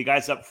duty, the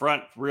guys up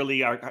front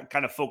really are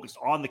kind of focused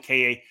on the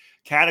KA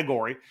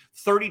category.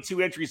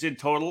 32 entries in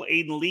total.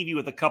 Aiden Levy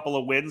with a couple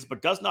of wins,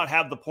 but does not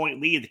have the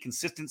point lead. The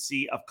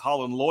consistency of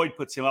Colin Lloyd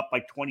puts him up by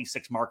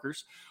 26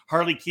 markers.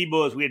 Harley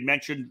Kibo, as we had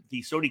mentioned,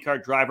 the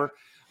Superkarts driver,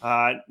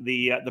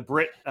 the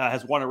Brit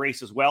has won a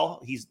race as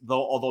well. He's,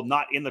 although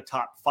not in the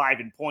top 5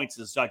 in points,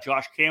 as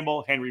Josh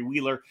Campbell, Henry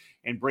Wheeler,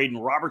 and Braden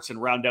Robertson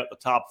round out the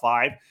top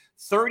 5.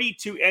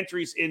 32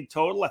 entries in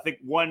total. I think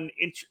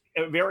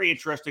a very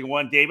interesting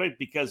one, David,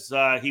 because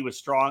he was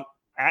strong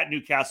at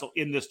Newcastle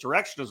in this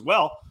direction as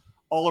well.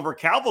 Oliver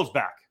Calvo's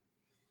back.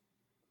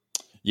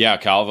 Yeah,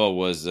 Calvo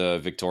was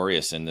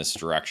victorious in this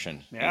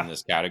direction, in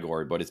this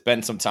category. But it's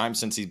been some time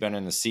since he's been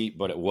in the seat,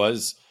 but it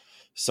was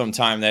some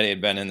time that he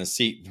had been in the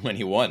seat when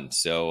he won.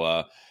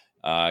 So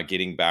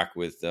getting back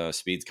with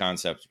Speeds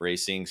Concepts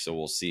Racing. So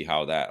we'll see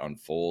how that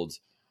unfolds.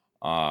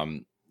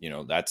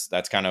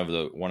 That's kind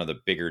of one of the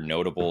bigger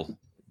notable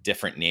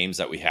different names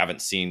that we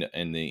haven't seen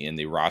in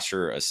the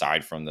roster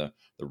aside from the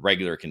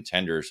regular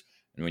contenders.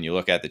 And when you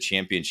look at the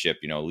championship,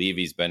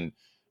 Levy's been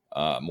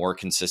more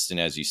consistent,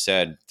 as you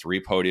said,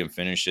 3 podium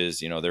finishes.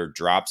 Their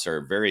drops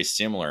are very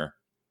similar,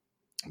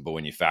 but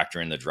when you factor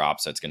in the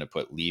drops, that's going to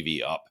put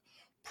Levy up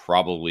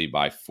probably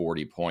by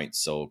 40 points.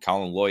 So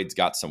Colin Lloyd's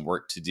got some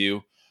work to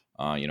do.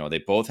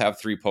 They both have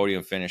 3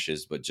 podium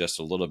finishes, but just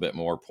a little bit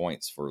more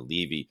points for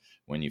Levy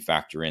when you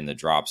factor in the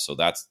drops. So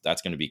that's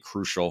going to be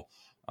crucial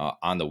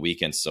on the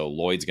weekend. So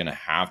Lloyd's going to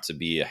have to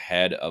be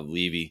ahead of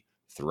Levy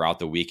throughout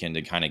the weekend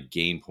to kind of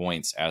gain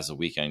points as the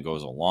weekend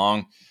goes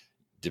along,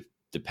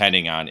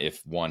 depending on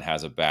if one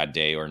has a bad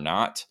day or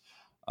not.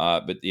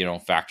 But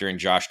factor in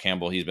Josh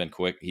Campbell. He's been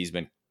quick. He's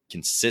been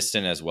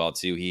consistent as well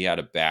too. He had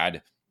a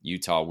bad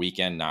Utah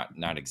weekend,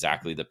 not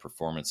exactly the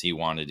performance he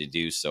wanted to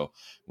do. So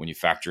when you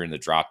factor in the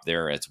drop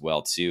there as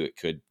well too, it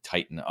could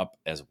tighten up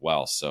as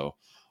well. So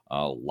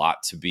a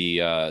lot to be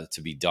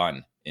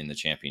done in the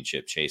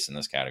championship chase in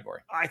this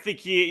category. I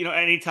think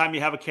anytime you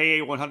have a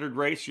KA 100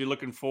 race, you're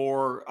looking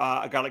for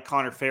a guy like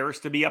Connor Ferris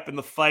to be up in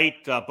the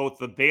fight. Both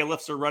the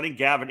bailiffs are running.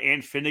 Gavin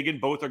and Finnegan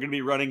both are going to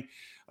be running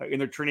in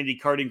their Trinity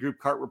Karting Group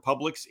Kart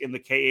Republics in the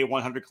KA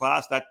 100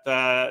 class.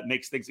 That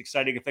makes things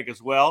exciting, I think,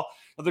 as well.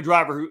 Another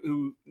driver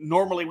who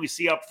normally we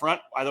see up front,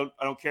 I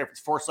don't care if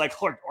it's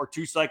 4-cycle or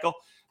 2-cycle,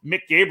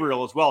 Mick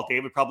Gabriel as well.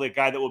 David, probably a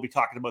guy that we'll be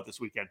talking about this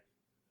weekend.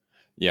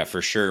 Yeah,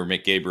 for sure.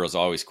 Mick Gabriel's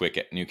always quick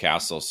at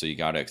Newcastle, so you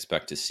got to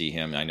expect to see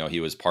him. I know he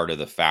was part of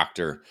the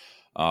Factor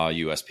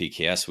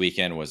USPKS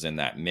weekend, was in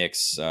that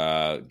mix,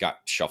 got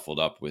shuffled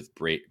up with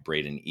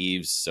Braden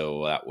Eves,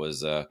 so that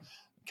was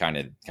kind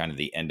of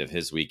the end of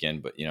his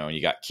weekend. But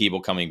you got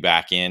Keeble coming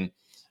back in.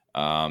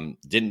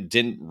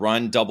 Didn't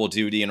run double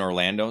duty in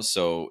Orlando,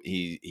 so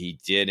he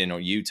did in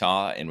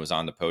Utah and was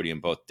on the podium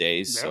both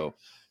days. Yep.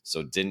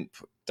 So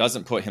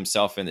doesn't put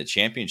himself in the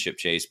championship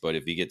chase, but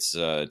if he gets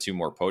 2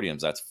 more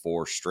podiums, that's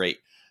 4 straight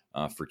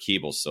for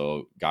Keeble.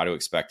 So got to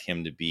expect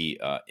him to be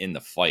in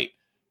the fight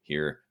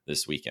here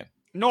this weekend.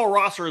 Noah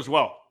Rosser as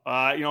well.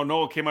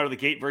 Noah came out of the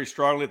gate very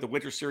strongly at the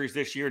Winter Series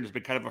this year and has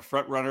been kind of a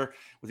front runner.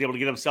 Was able to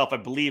get himself, I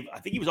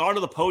think he was onto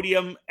the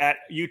podium at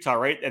Utah,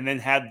 right? And then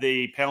had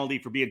the penalty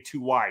for being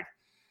too wide.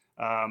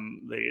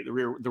 The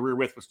rear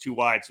width was too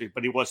wide,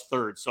 but he was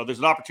 3rd. So there's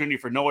an opportunity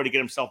for Noah to get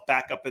himself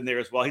back up in there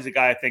as well. He's a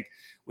guy I think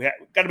we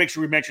got to make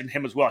sure we mention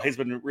him as well. He's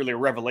been really a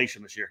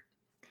revelation this year.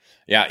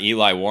 Yeah,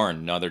 Eli Warren,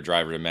 another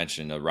driver to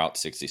mention, a Route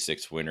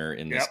 66 winner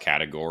in this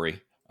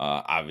category.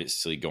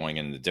 Obviously going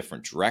in a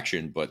different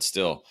direction, but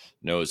still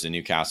knows the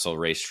Newcastle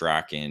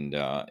racetrack and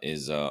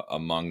is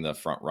among the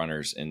front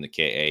runners in the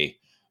KA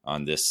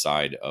on this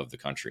side of the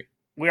country.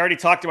 We already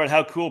talked about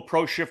how cool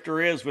Pro Shifter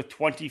is with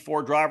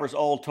 24 drivers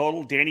all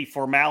total. Danny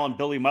Formal and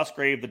Billy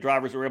Musgrave, the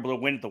drivers that were able to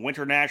win at the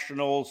Winter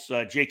Nationals.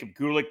 Jacob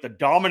Gulick, the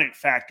dominant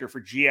factor for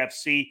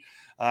GFC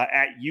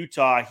at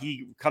Utah.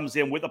 He comes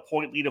in with a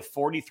point lead of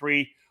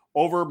 43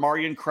 over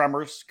Marion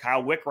Kremers.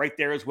 Kyle Wick right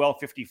there as well,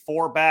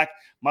 54 back.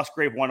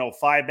 Musgrave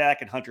 105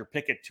 back, and Hunter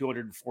Pickett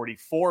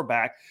 244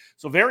 back.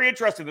 So very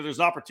interesting that there's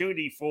an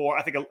opportunity for,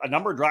 I think, a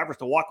number of drivers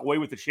to walk away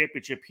with the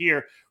championship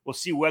here. We'll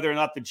see whether or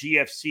not the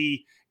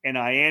GFC and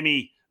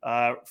Miami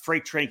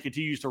freight train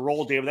continues to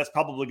roll, David. That's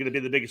probably going to be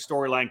the biggest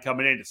storyline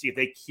coming in, to see if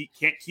they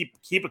can't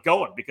keep it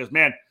going. Because,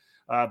 man,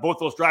 both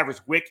those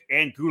drivers, Wick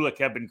and Gulick,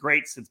 have been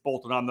great since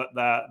bolting on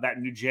that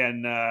new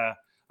gen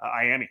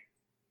Miami.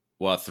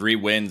 Well, 3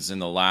 wins in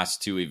the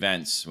last 2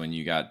 events, when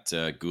you got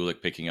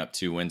Gulick picking up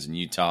 2 wins in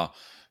Utah,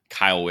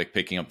 Kyle Wick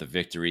picking up the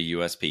victory,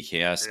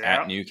 USPKS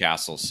at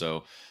Newcastle.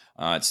 So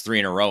it's 3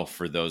 in a row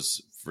for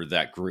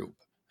that group.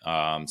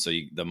 So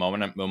the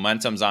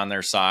momentum's on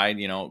their side.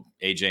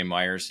 AJ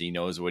Myers, he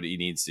knows what he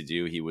needs to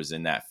do. He was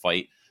in that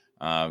fight,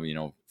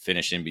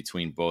 finishing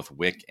between both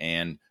Wick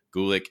and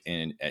Gulick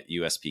at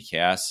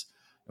USPKS.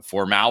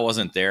 Formal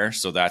wasn't there,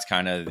 so that's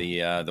kind of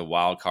the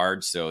wild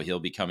card. So he'll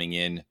be coming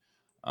in.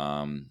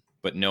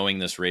 But knowing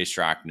this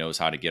racetrack, knows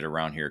how to get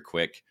around here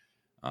quick.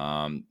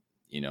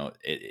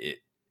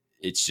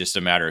 It's just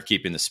a matter of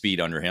keeping the speed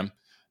under him.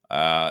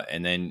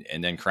 And then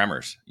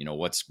Kremers,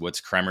 what's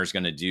Kremers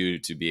going to do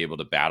to be able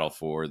to battle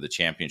for the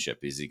championship?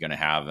 Is he going to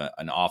have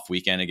an off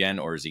weekend again,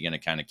 or is he going to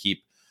kind of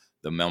keep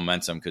the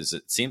momentum? Because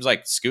it seems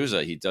like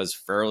Scusa, he does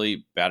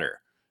fairly better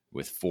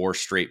with 4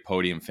 straight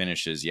podium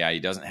finishes. Yeah, he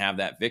doesn't have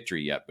that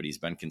victory yet, but he's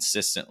been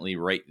consistently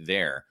right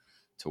there,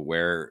 to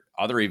where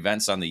other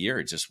events on the year,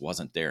 it just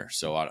wasn't there.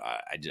 So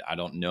I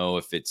don't know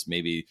if it's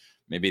maybe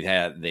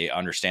they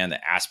understand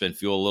the Aspen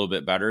fuel a little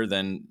bit better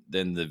than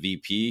the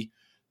VP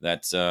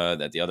that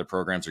the other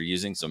programs are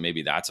using. So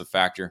maybe that's a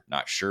factor.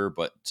 Not sure,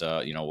 but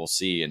we'll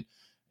see. And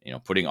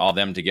putting all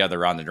them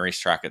together on the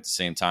racetrack at the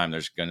same time,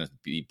 there's going to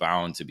be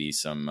bound to be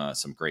some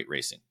great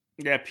racing.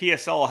 Yeah,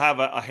 PSL will have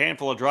a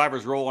handful of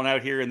drivers rolling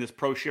out here in this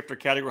Pro Shifter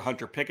category.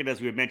 Hunter Pickett, as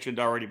we had mentioned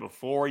already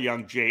before.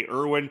 Young Jay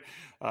Irwin,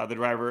 the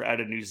driver out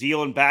of New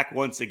Zealand, back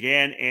once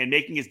again. And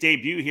making his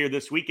debut here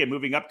this weekend,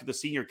 moving up to the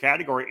senior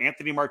category,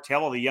 Anthony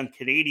Martello, the young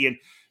Canadian,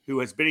 who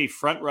has been a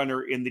front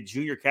runner in the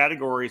junior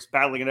categories,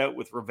 battling it out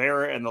with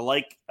Rivera and the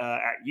like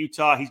at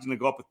Utah. He's going to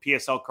go up with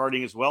PSL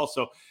karting as well.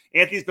 So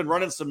Anthony's been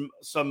running some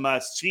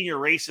senior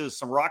races,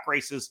 some rock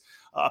races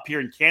up here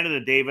in Canada,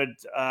 David.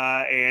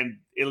 And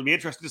it'll be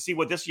interesting to see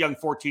what this young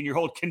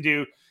 14-year-old can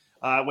do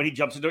when he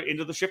jumps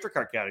into the shifter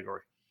kart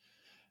category.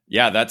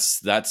 Yeah,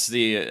 that's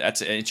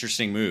an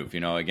interesting move.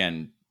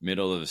 Again,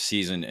 middle of the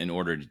season, in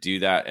order to do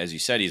that. As you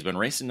said, he's been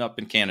racing up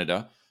in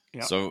Canada.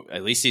 Yep. So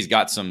at least he's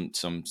got some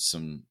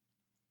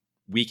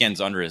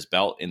weekends under his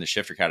belt in the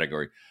shifter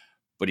category,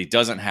 but he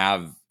doesn't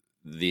have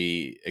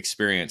the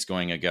experience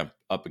going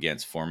up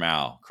against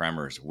Formal,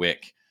 Kremers,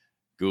 Wick,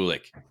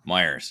 Gulick,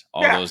 Myers,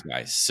 all those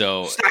guys.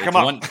 So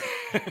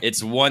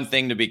it's one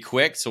thing to be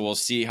quick. So we'll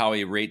see how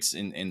he rates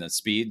in the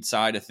speed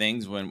side of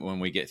things when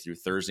we get through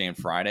Thursday and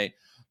Friday.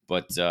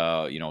 But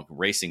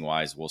racing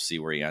wise, we'll see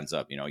where he ends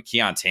up.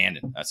 Keon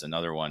Tandon, that's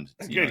another one.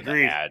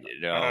 To add,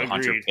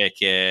 Hunter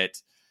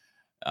Pickett,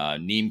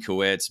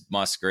 Niemkowitz,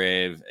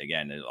 Musgrave,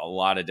 again, a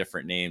lot of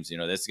different names.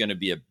 This is going to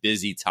be a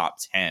busy top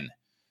 10.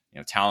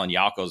 Talon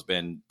Yalko's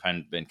been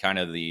kind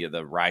of the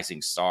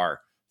rising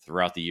star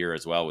throughout the year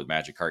as well with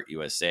Magic Kart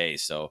USA.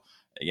 So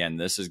again,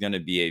 this is going to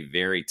be a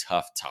very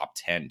tough top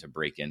 10 to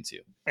break into.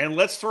 And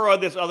let's throw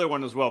out this other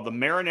one as well. The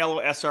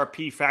Maranello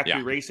SRP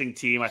factory racing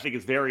team, I think,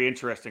 is very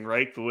interesting,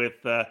 right?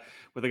 With the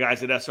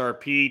guys at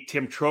SRP.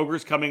 Tim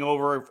Troger's coming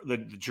over, the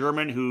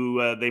German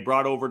who they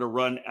brought over to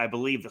run, I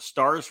believe, the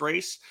Stars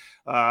race.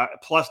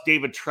 Plus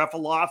David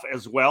Trefilov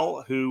as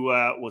well, who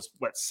was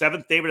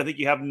 7th, David? I think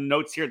you have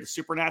notes here at the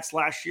Supernats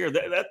last year.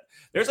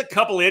 There's a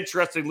couple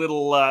interesting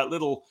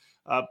little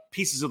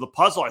pieces of the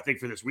puzzle, I think,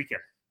 for this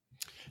weekend.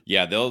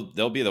 Yeah,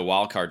 they'll be the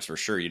wild cards for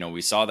sure.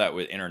 We saw that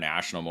with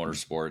International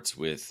Motorsports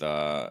with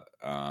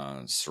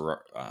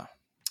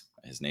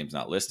his name's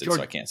not listed,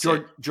 so I can't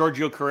say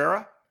Giorgio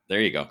Carrera. There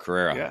you go,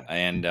 Carrera. Yeah.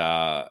 And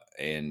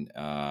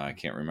I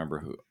can't remember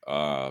who.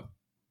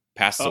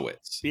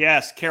 Pasowitz.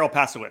 Yes, Carol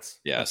Pasowitz.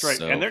 Yes, that's right.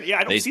 So and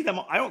I don't see them.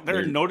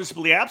 They're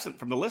noticeably absent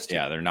from the list.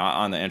 Yeah, they're not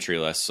on the entry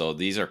list. So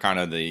these are kind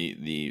of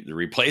the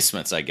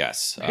replacements, I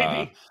guess.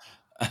 Maybe.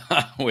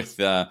 with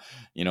the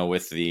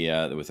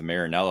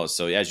Maranello.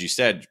 So as you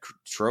said,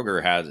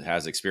 Troger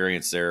has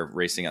experience there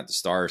racing at the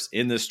Stars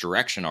in this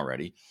direction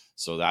already.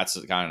 So that's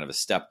kind of a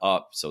step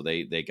up. So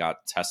they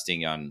got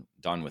testing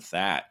done with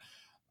that.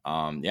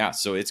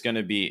 So it's going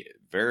to be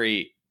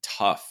very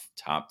tough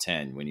top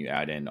 10 when you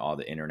add in all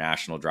the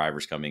international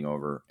drivers coming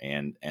over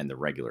and the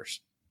regulars.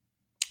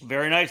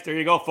 Very nice. There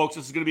you go, folks.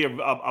 This is going to be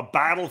a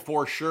battle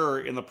for sure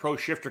in the pro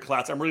shifter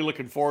class. I'm really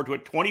looking forward to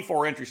it.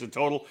 24 entries in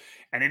total,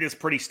 and it is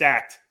pretty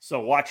stacked. So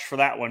watch for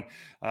that one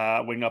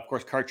when, of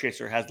course, Kart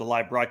Chaser has the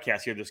live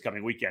broadcast here this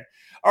coming weekend.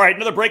 All right,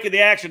 another break in the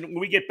action. When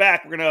we get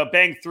back, we're going to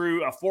bang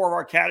through 4 of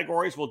our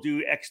categories. We'll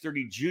do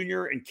X30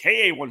 Junior and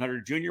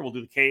KA100 Junior. We'll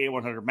do the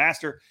KA100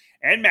 Master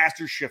and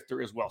Master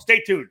Shifter as well.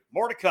 Stay tuned.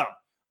 More to come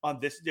on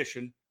this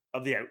edition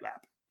of the OutLap.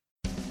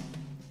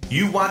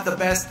 You want the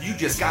best, you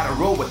just gotta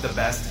roll with the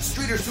best.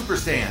 Streeter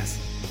Superstands.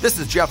 This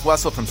is Jeff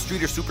Wessel from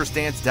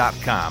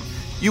StreeterSuperstands.com.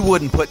 You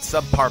wouldn't put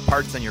subpar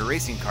parts on your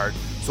racing cart,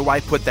 so why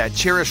put that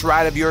cherished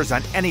ride of yours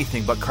on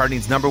anything but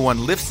karting's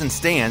 #1 lifts and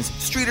stands,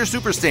 Streeter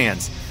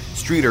Superstands.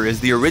 Streeter is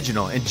the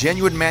original and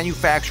genuine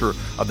manufacturer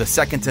of the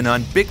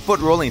second-to-none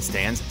Bigfoot rolling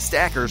stands,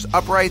 stackers,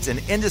 uprights,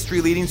 and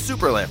industry-leading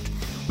Superlift.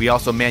 We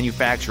also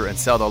manufacture and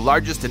sell the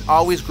largest and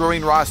always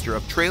growing roster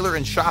of trailer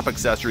and shop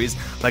accessories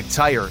like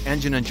tire,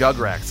 engine and jug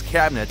racks,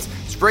 cabinets,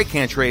 spray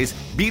can trays,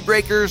 bead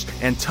breakers,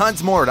 and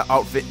tons more to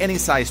outfit any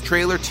size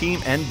trailer, team,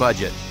 and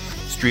budget.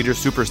 Streeter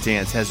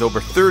Superstands has over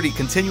 30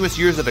 continuous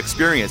years of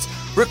experience.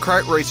 We're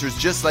kart racers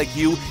just like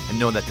you and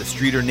know that the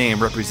Streeter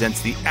name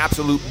represents the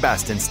absolute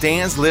best in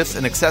stands, lifts,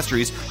 and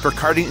accessories for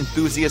karting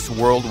enthusiasts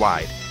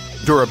worldwide.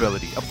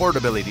 Durability,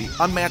 affordability,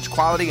 unmatched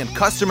quality, and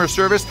customer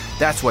service,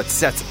 that's what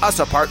sets us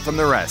apart from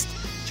the rest.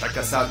 Check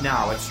us out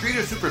now at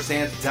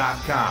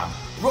StreeterSuperstands.com.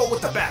 Roll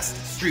with the best,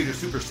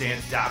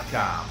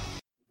 StreeterSuperstands.com.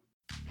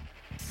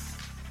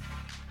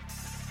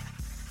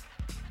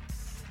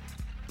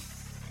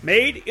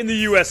 Made in the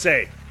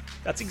USA.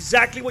 That's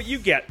exactly what you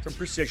get from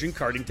Precision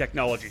Karting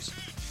Technologies.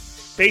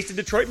 Based in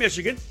Detroit,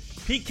 Michigan,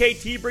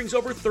 PKT brings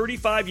over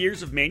 35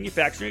 years of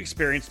manufacturing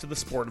experience to the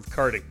sport of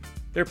karting.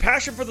 Their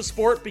passion for the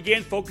sport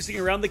began focusing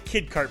around the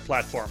Kid Kart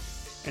platform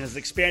and has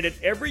expanded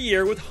every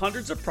year with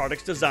hundreds of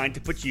products designed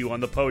to put you on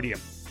the podium.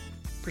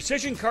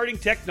 Precision Karting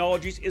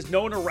Technologies is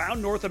known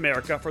around North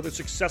America for their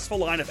successful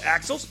line of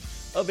axles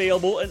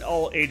available in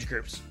all age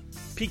groups.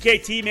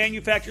 PKT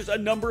manufactures a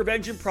number of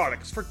engine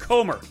products for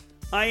Comer,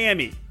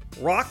 IAME,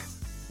 Rock,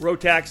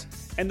 Rotax,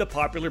 and the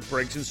popular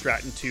Briggs &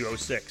 Stratton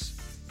 206.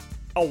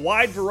 A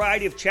wide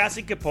variety of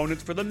chassis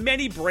components for the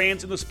many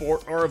brands in the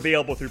sport are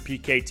available through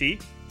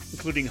PKT,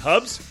 including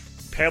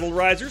hubs, pedal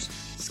risers,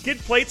 skid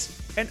plates,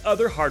 and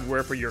other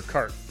hardware for your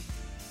kart.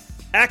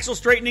 Axle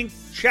straightening,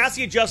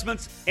 chassis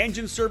adjustments,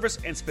 engine service,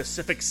 and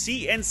specific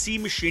CNC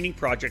machining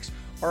projects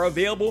are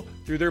available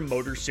through their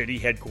Motor City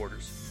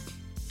headquarters.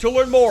 To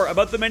learn more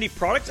about the many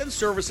products and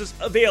services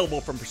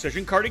available from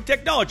Precision Karting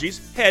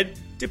Technologies, head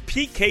to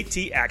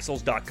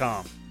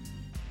pktaxles.com.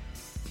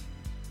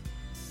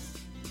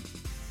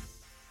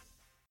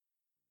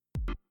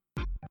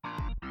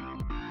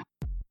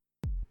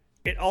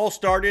 It all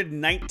started in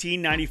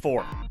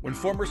 1994, when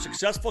former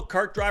successful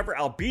kart driver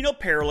Albino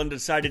Parolin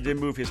decided to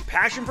move his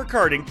passion for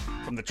karting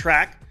from the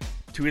track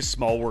to his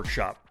small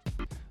workshop.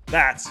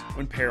 That's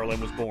when Parolin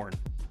was born.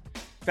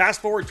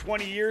 Fast forward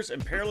 20 years,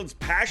 and Parolin's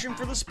passion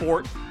for the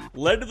sport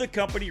led to the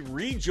company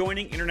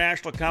rejoining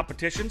international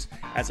competitions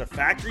as a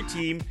factory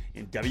team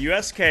in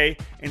WSK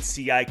and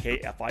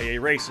CIK FIA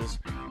races,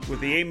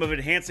 with the aim of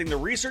enhancing the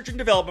research and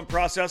development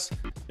process,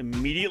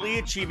 immediately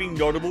achieving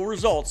notable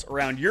results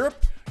around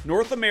Europe,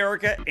 North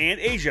America, and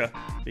Asia,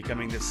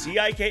 becoming the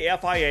CIK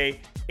FIA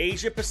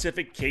Asia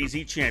Pacific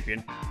KZ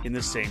champion in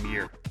the same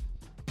year.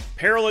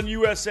 Parolin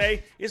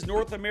USA is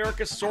North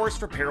America's source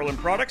for Parolin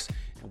products,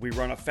 and we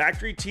run a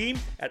factory team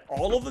at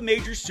all of the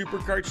major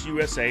Superkarts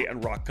USA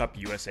and Rock Cup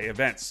USA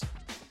events.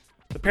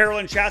 The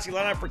Parolin chassis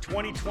lineup for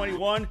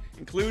 2021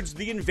 includes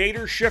the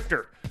Invader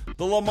Shifter,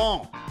 the Le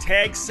Mans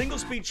Tag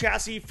single-speed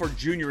chassis for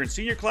junior and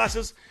senior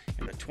classes,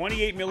 and the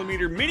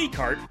 28mm mini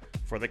kart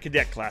for the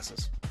cadet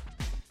classes.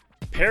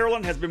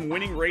 Parolin has been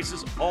winning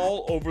races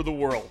all over the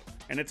world,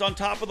 and it's on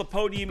top of the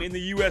podium in the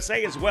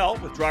USA as well,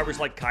 with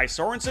drivers like Kai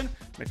Sorensen,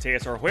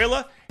 Mateus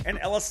Orjuela, and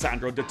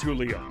Alessandro De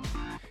Tullio.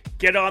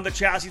 Get on the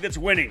chassis that's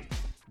winning.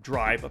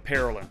 Drive a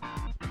Parolin.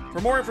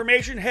 For more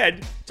information,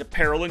 head to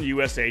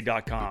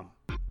ParolinUSA.com.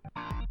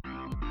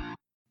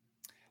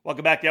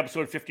 Welcome back to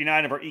episode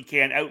 59 of our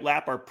EKN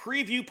OutLap, our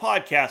preview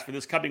podcast for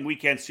this coming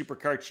weekend,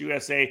 Superkarts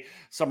USA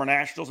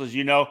SummerNationals. As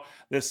you know,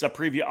 this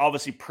preview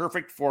obviously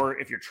perfect for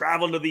if you're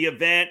traveling to the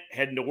event,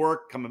 heading to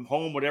work, coming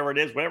home, whatever it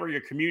is, whatever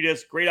your commute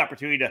is. Great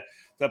opportunity to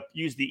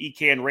use the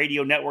EKN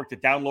radio network, the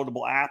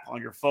downloadable app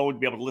on your phone to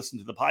be able to listen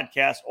to the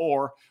podcast,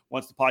 or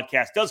once the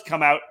podcast does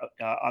come out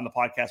on the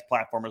podcast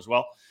platform as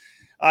well.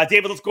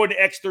 David, let's go into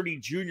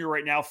X30 Junior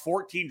right now.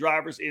 14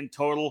 drivers in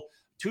total.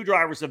 2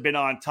 drivers have been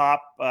on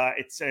top.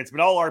 It's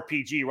been all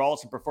RPG,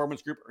 Rawlison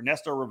Performance Group,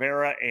 Ernesto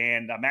Rivera,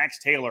 and Max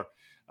Taylor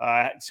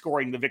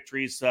scoring the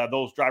victories.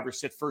 Those drivers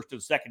sit first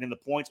and second in the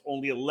points.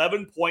 Only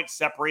 11 points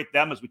separate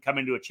them as we come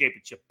into a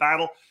championship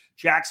battle.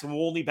 Jackson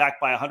Wolney back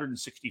by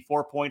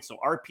 164 points. So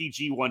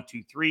RPG 1,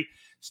 2, 3.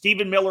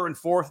 Stephen Miller in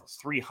fourth,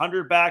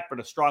 300 back,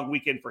 but a strong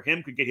weekend for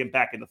him could get him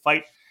back in the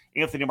fight.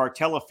 Anthony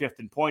Martella fifth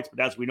in points,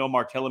 but as we know,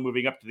 Martella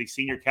moving up to the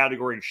senior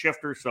category in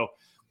shifter, so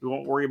we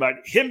won't worry about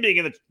him being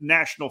in the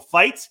national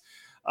fights.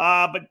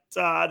 But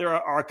there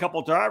are a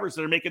couple drivers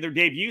that are making their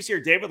debuts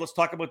here. David, let's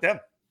talk about them.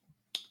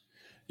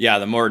 Yeah,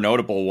 the more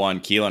notable one,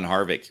 Keelan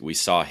Harvick. We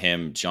saw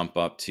him jump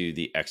up to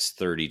the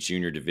X30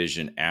 Junior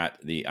Division at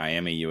the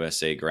IAMA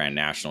USA Grand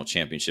National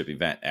Championship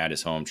event at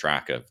his home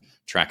track of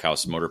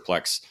Trackhouse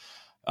Motorplex,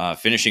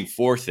 finishing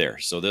 4th there.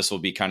 So this will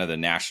be kind of the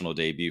national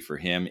debut for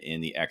him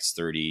in the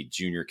X30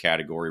 Junior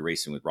category,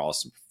 racing with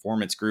Rollison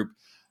Performance Group.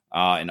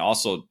 And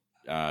also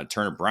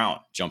Turner Brown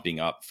jumping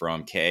up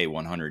from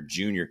KA100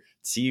 Junior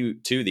to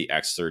the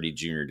X30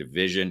 Junior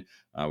Division.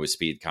 With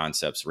Speed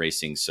Concepts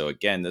Racing. So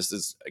again, this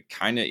is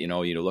kind of,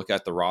 you look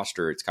at the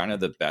roster, it's kind of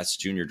the best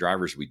junior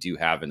drivers we do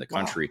have in the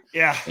country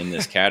in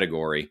this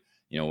category.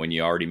 When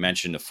you already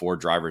mentioned the 4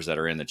 drivers that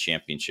are in the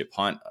championship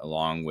hunt,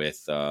 along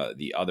with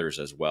the others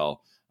as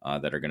well,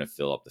 that are going to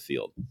fill up the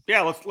field.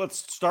 Yeah,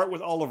 let's start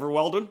with Oliver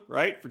Weldon,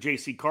 right? For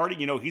JC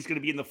Karting, he's going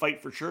to be in the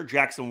fight for sure.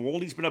 Jackson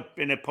Wolney's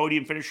been a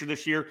podium finisher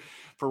this year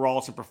for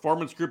Rollison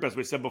Performance Group. As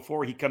we said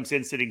before, he comes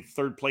in sitting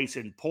 3rd place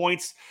in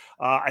points.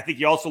 I think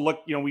you also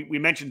look, we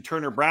mentioned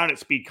Turner Brown at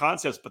Speed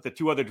Concepts, but the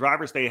 2 other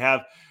drivers they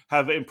have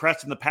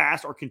impressed in the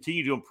past or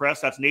continue to impress.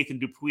 That's Nathan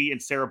Dupuis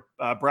and Sarah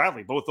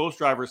Bradley. Both those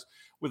drivers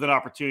with an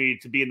opportunity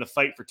to be in the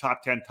fight for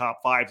top 10, top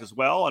 5s as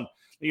well. And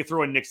you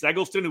throw in Nick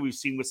Eggleston, who we've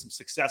seen with some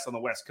success on the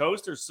West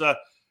Coast. There's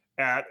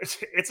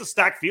it's a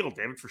stacked field,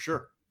 David, for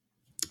sure.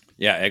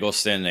 Yeah,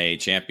 Eggleston, a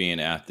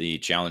champion at the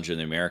Challenge of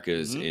the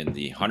Americas in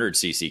the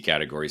 100cc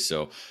category.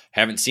 So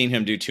haven't seen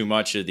him do too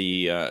much of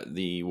the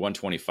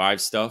 125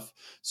 stuff.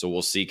 So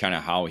we'll see kind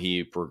of how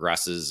he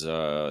progresses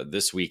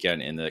this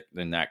weekend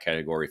in that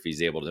category, if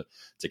he's able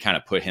to kind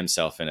of put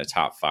himself in a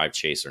top 5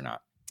 chase or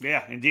not.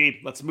 Yeah,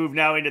 indeed. Let's move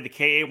now into the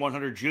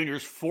KA100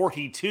 Juniors,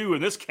 42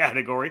 in this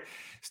category.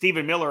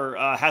 Stephen Miller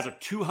has a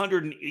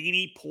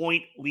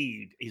 280-point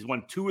lead. He's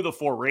won 2 of the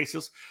 4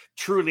 races.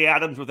 Truly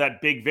Adams with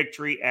that big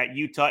victory at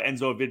Utah.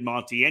 Enzo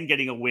Vidmontienne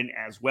getting a win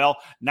as well.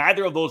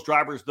 Neither of those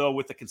drivers, though,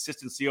 with the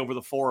consistency over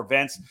the 4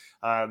 events.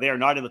 They are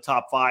not in the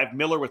top 5.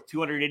 Miller with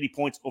 280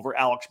 points over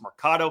Alex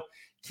Mercado.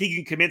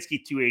 Keegan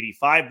Kaminsky,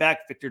 285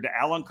 back. Victor de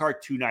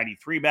Alencar,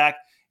 293 back.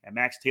 And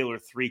Max Taylor,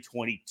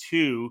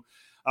 322.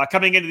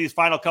 Coming into these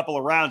final couple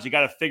of rounds, you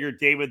got to figure,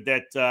 David,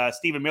 that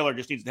Stephen Miller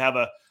just needs to have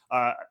a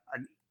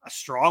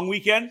strong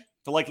weekend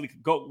to likely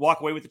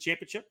walk away with the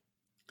championship.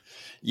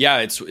 Yeah,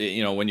 it's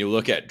when you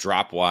look at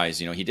drop wise,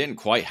 he didn't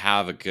quite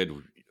have a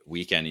good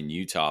weekend in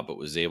Utah, but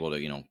was able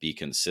to be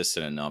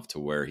consistent enough to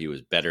where he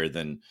was better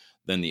than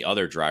the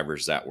other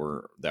drivers that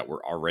were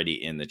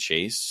already in the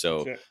chase.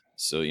 So sure.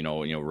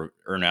 So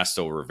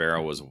Ernesto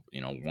Rivera was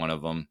one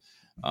of them.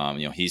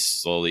 He's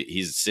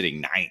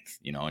sitting 9th,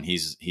 and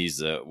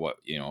he's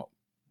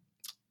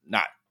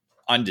not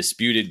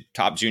undisputed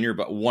top junior,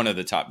 but one of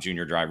the top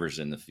junior drivers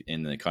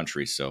in the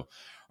country. So,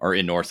 or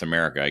in North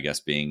America, I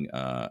guess, being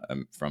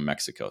from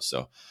Mexico.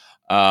 So,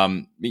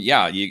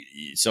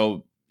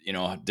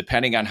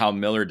 depending on how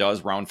Miller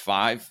does round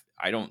 5,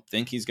 I don't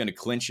think he's going to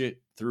clinch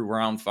it through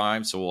round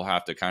 5. So we'll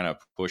have to kind of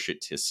push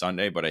it to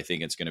Sunday, but I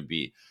think it's going to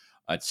be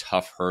a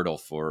tough hurdle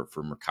for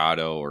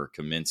Mercado or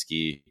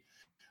Kaminsky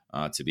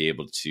to be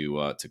able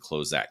to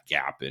close that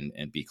gap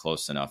and be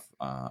close enough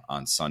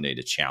on Sunday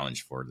to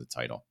challenge for the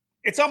title.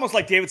 It's almost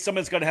like, David,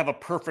 someone's going to have a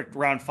perfect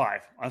round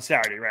 5 on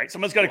Saturday, right?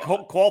 Someone's got to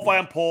qualify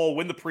on pole,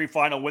 win the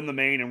pre-final, win the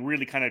main, and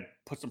really kind of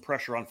put some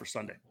pressure on for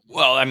Sunday.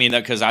 Well, I mean,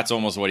 because that's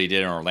almost what he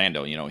did in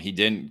Orlando. He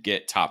didn't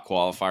get top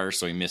qualifiers,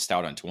 so he missed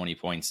out on 20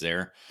 points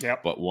there.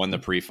 Yep. But won the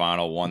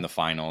pre-final, won the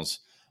finals,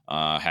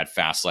 had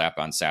fast lap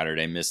on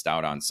Saturday, missed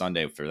out on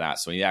Sunday for that.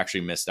 So he actually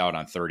missed out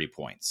on 30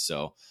 points.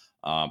 So,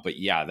 but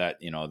yeah,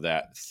 that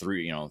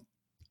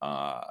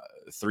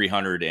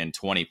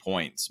 320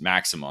 points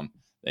maximum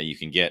that you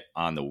can get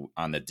on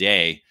the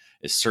day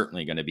is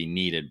certainly going to be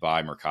needed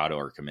by Mercado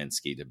or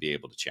Kaminsky to be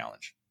able to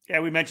challenge.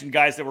 Yeah, we mentioned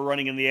guys that were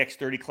running in the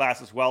X30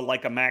 class as well,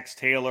 like a Max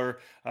Taylor.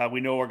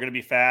 We know are going to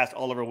be fast.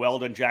 Oliver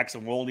Weldon,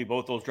 Jackson Wolney,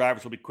 both those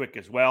drivers will be quick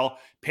as well.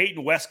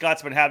 Peyton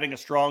Westcott's been having a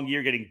strong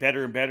year, getting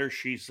better and better.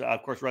 She's,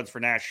 of course, runs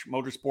for Nash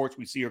Motorsports.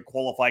 We see her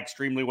qualify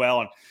extremely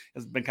well and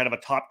has been kind of a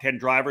top 10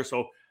 driver.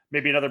 So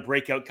maybe another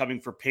breakout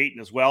coming for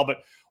Peyton as well. But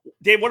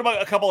Dave, what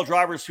about a couple of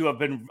drivers who have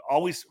been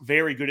always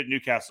very good at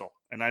Newcastle?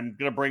 And I'm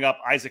going to bring up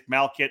Isaac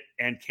Malkit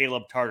and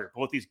Caleb Tarter.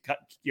 Both these,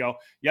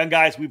 young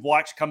guys we've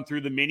watched come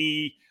through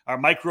the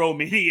micro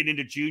mini and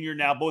into junior.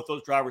 Now, both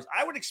those drivers,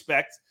 I would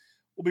expect,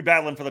 will be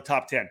battling for the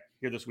top 10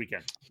 here this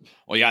weekend.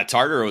 Well, yeah,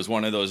 Tarter was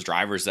one of those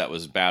drivers that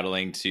was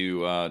battling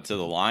to the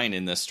line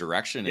in this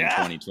direction in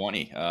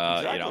 2020.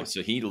 Exactly.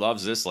 So he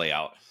loves this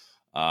layout.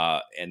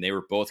 And they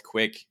were both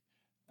quick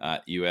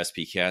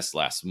USPKS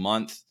last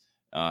month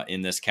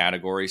in this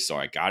category. So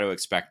I got to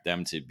expect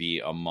them to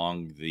be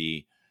among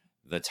the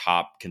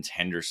top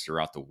contenders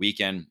throughout the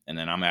weekend. And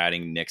then I'm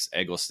adding Nick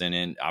Eggleston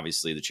in,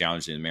 obviously the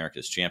Challenge of the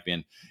Americas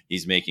champion.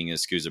 He's making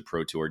his SCUSA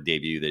Pro Tour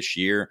debut this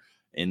year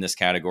in this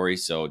category.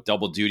 So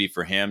double duty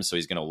for him. So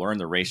he's going to learn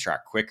the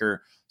racetrack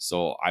quicker.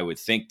 So I would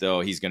think,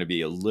 though, he's going to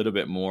be a little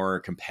bit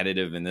more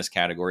competitive in this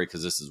category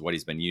because this is what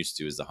he's been used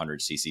to, is the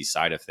 100cc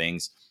side of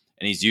things.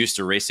 And he's used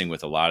to racing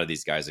with a lot of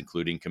these guys,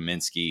 including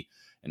Kaminsky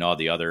and all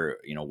the other,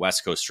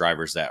 West Coast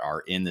drivers that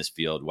are in this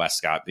field,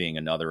 Westcott being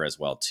another as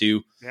well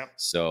too. Yep.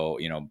 So,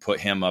 put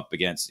him up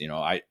against,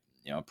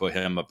 put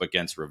him up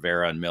against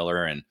Rivera and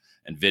Miller and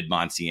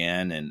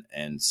Vidmontien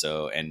and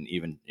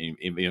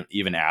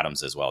even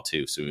Adams as well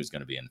too. So who's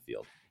going to be in the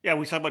field. Yeah,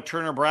 we talked about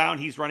Turner Brown.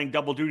 He's running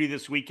double duty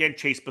this weekend.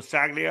 Chase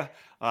Basaglia,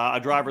 a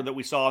driver that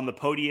we saw on the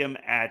podium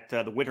at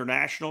the Winter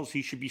Nationals.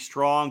 He should be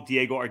strong.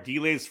 Diego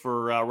Ardiles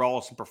for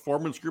Rawlison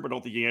Performance Group. I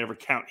don't think you can ever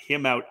count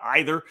him out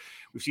either.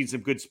 We've seen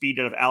some good speed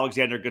out of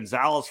Alexander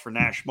Gonzalez for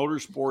Nash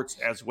Motorsports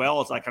as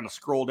well. As I kind of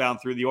scroll down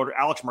through the order,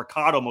 Alex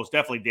Mercado, most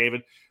definitely,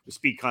 David, with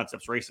Speed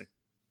Concepts Racing.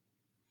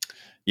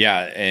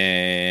 Yeah,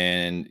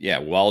 and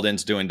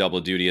Weldon's doing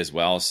double duty as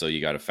well, so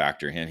you got to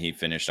factor him. He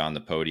finished on the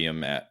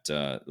podium at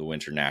the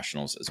Winter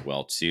Nationals as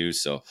well too.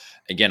 So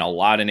again, a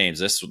lot of names.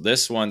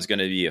 This one's going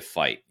to be a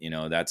fight.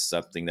 That's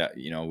something that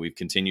we've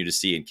continued to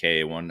see in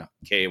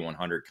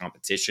KA100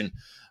 competition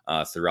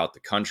throughout the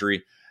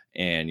country,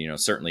 and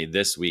certainly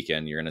this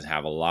weekend you're going to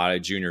have a lot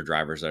of junior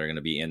drivers that are going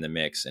to be in the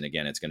mix. And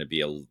again, it's going to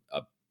be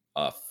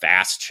a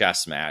fast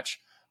chess match,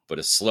 but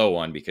a slow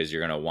one, because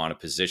you're going to want to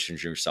position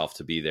yourself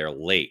to be there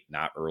late,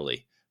 not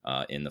early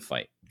in the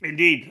fight.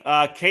 Indeed.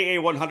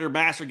 KA100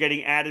 Master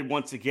getting added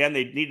once again.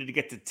 They needed to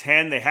get to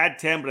 10. They had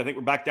 10, but I think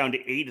we're back down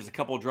to 8 as a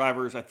couple of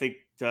drivers, I think,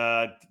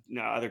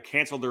 either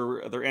canceled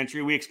their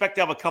entry. We expect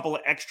to have a couple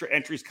of extra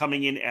entries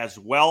coming in as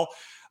well.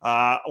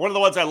 One of the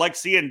ones I like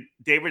seeing,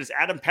 David, is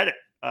Adam Pettit.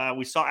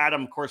 We saw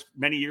Adam, of course,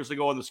 many years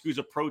ago on the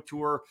SCUSA Pro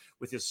Tour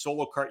with his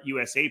Solo Kart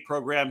USA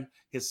program.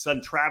 His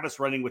son Travis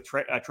running with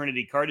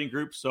Trinity Karting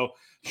Group. So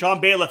Sean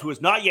Bailiff, who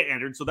has not yet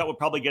entered, so that would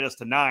probably get us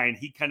to 9.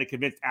 He kind of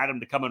convinced Adam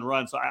to come and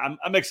run. So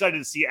I'm excited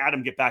to see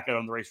Adam get back out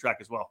on the racetrack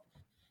as well.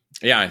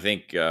 Yeah, I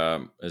think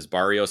is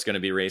Barrios going to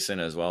be racing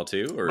as well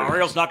too? Or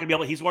Barrios not going to be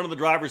able. He's one of the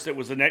drivers that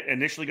was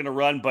initially going to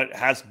run, but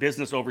has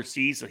business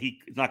overseas, so he's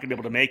not going to be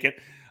able to make it.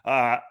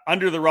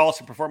 Under the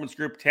Rawlison Performance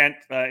Group tent,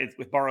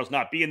 with Barrios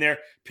not being there,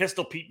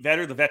 Pistol Pete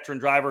Vetter, the veteran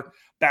driver,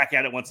 back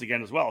at it once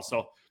again as well.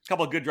 So a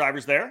couple of good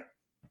drivers there.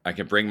 I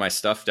can bring my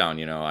stuff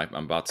down. I'm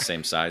about the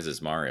same size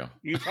as Mario.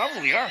 You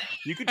probably are.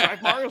 You could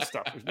drive Mario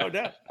stuff. There's no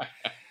doubt.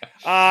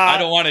 I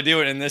don't want to do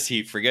it in this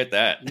heat. Forget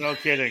that. No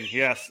kidding.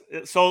 Yes.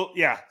 So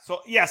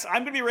yes,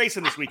 I'm going to be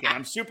racing this weekend.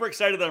 I'm super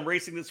excited that I'm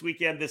racing this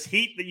weekend. This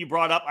heat that you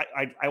brought up,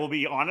 I will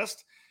be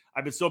honest.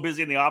 I've been so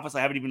busy in the office,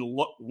 I haven't even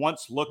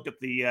looked at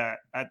the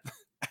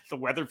the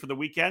weather for the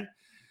weekend.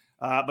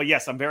 But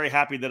yes, I'm very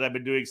happy that I've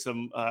been doing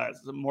some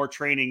more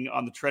training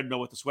on the treadmill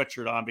with the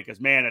sweatshirt on, because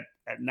man,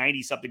 at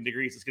 90 something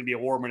degrees, it's going to be a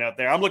warm one out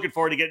there. I'm looking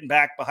forward to getting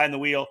back behind the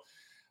wheel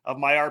of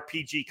my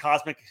RPG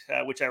Cosmic,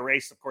 which I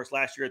raced, of course,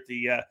 last year at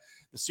the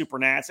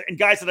SuperNats. And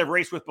guys that I've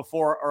raced with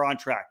before are on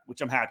track,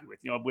 which I'm happy with.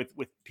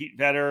 With Pete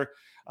Vetter,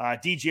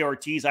 DJ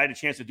Ortiz. I had a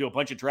chance to do a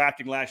bunch of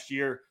drafting last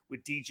year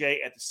with DJ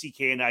at the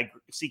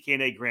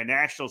CKNA Grand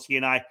Nationals. He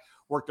and I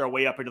worked our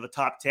way up into the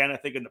top 10, I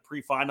think, in the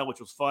pre-final, which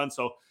was fun.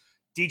 So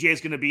DJ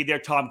is going to be there.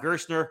 Tom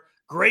Gerstner,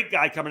 great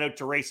guy coming out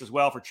to race as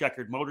well for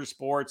Checkered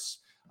Motorsports.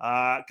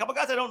 A couple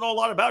guys I don't know a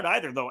lot about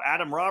either, though.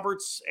 Adam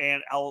Roberts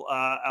and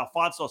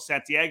Alfonso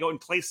Santiago,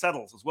 and Clay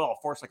Settles as well,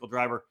 a 4-cycle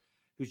driver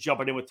who's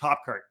jumping in with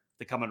Top Kart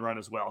to come and run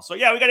as well. So,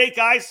 yeah, we got 8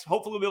 guys.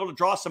 Hopefully we'll be able to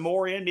draw some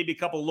more in, maybe a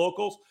couple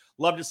locals.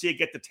 Love to see it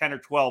get to 10 or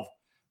 12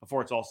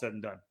 before it's all said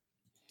and done.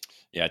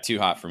 Yeah, too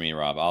hot for me,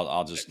 Rob.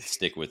 I'll just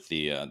stick with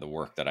the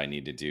work that I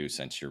need to do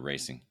since you're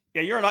racing.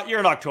 Yeah, you're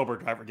an October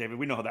driver, David.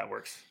 We know how that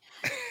works.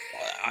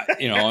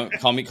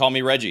 Call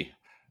me Reggie.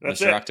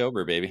 That's Mr. it.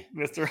 October, baby.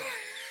 Mr.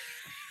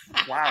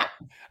 Wow.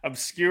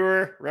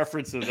 Obscure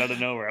references out of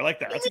nowhere. I like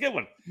that. That's a good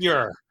one.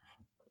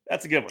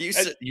 That's a good one.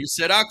 You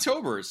said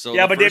October. So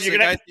yeah, the but Dave, first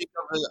thing I think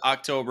of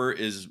October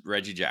is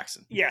Reggie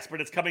Jackson. Yes, but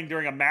it's coming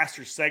during a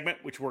Masters segment,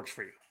 which works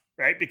for you,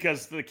 right?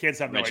 Because the kids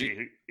have no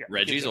idea.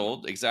 Reggie's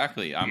old.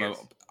 Exactly. I'm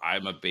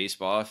a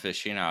baseball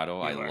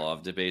aficionado. I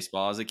loved the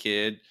baseball as a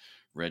kid.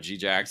 Reggie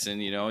Jackson,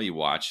 you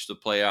watch the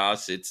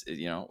playoffs. It's,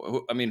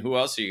 who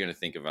else are you going to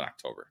think of in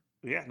October?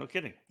 Yeah, no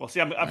kidding. Well,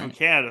 see, I'm from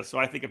Canada, so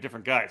I think of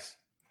different guys.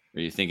 Are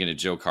you thinking of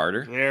Joe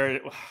Carter?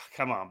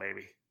 Come on,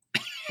 baby.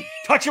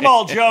 Touch them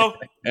all, Joe.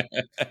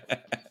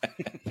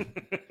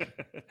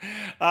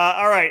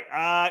 All right.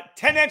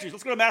 10 entries.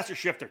 Let's go to Master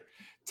Shifter.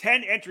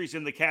 10 entries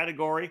in the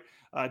category.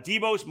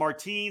 Debos,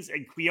 Martins,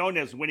 and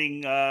Quiones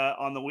winning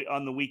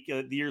on the week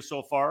the year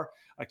so far.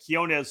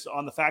 Quiones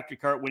on the factory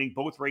kart winning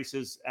both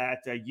races at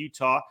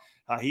Utah.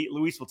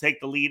 Luis will take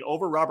the lead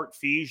over Robert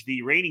Fige,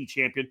 the reigning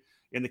champion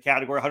in the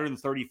category,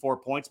 134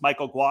 points.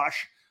 Michael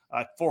Gouache,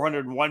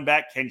 401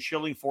 back. Ken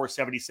Schilling,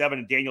 477.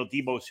 And Daniel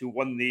Debos, who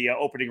won the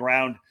opening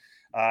round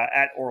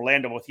at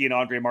Orlando with he and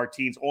Andre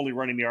Martins only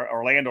running the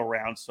Orlando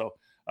round. So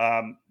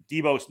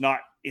Debos not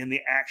in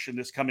the action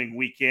this coming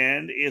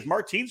weekend. Is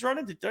Martins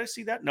running? Did I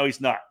see that? No,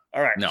 he's not.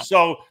 All right. No.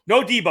 So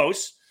no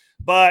Debos,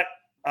 but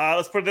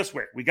let's put it this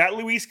way. We got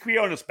Luis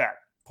Quiones back,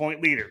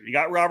 point leader. You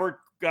got Robert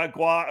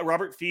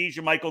Fige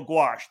and Michael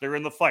Gouache. They're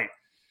in the fight.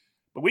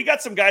 But we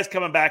got some guys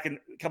coming back,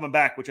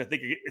 which I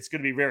think it's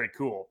going to be very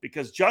cool,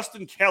 because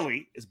Justin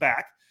Kelly is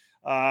back.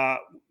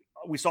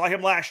 we saw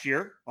him last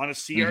year on a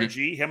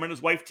CRG. Him and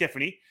his wife,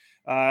 Tiffany,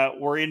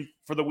 were in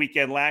for the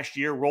weekend last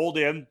year, rolled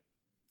in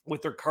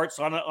with their carts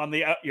on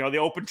the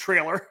open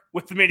trailer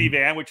with the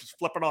minivan, which is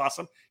flipping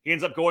awesome. He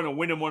ends up going and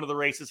winning one of the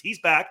races. He's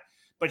back,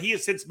 but he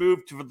has since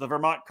moved to the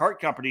Vermont Kart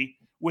Company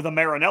with a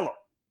Maranello.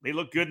 They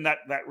look good in that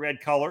red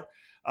color.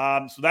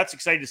 So that's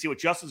exciting to see what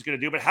Justin's going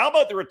to do. But how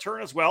about the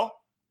return as well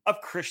of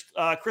Chris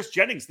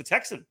Jennings, the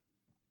Texan?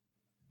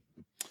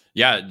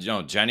 Yeah,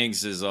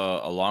 Jennings is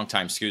a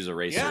longtime SCUSA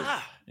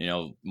racer.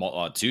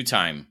 Yeah.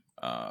 Two-time,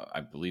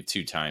 I believe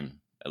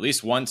at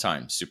least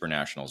one-time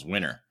SuperNationals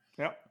winner.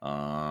 Yep.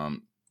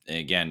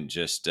 Again,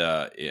 just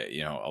a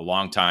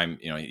long time.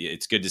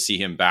 It's good to see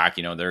him back.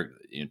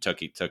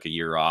 Took a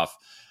year off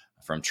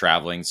from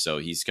traveling, so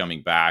he's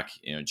coming back.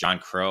 John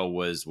Crow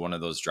was one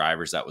of those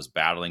drivers that was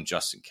battling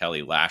Justin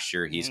Kelly last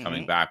year. He's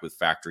coming back with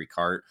factory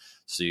kart.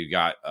 So you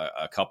got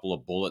a couple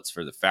of bullets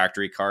for the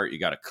factory kart. You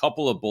got a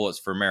couple of bullets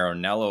for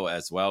Maranello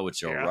as well,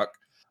 which are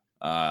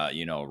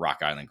Rock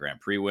Island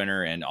Grand Prix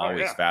winner and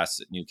always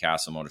fast at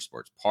Newcastle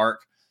Motorsports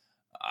Park.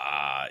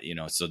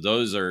 So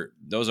those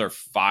are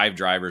 5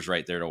 drivers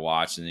right there to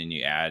watch. And then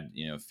you add,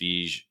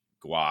 Fige,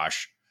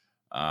 Gouache,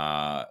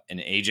 and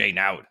AJ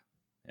Naud.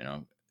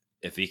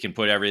 If he can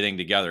put everything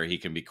together, he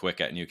can be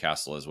quick at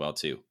Newcastle as well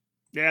too.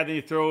 Yeah, then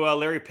you throw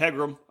Larry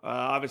Pegram,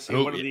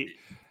 obviously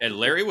and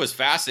Larry was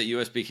fast at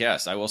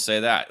USBKS. I will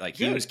say that. Like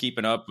he was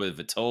keeping up with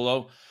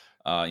Vitolo.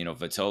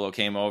 Vitolo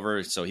came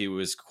over, so he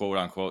was quote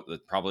unquote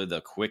probably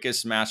the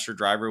quickest master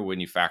driver when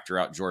you factor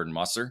out Jordan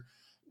Musser.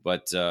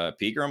 But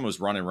Pegram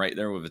was running right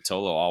there with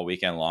Vitolo all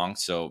weekend long.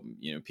 So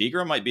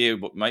Pegram might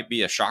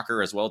be a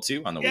shocker as well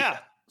too on the weekend.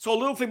 So a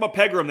little thing about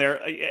Pegram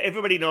there,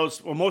 everybody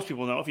knows, or most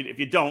people know, if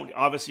you don't,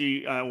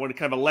 obviously one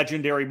kind of a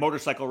legendary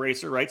motorcycle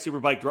racer, right?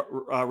 Superbike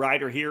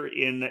rider here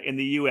in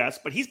the U.S.,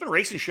 but he's been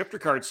racing shifter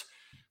karts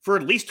for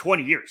at least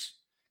 20 years.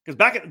 Because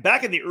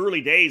back in the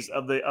early days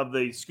of the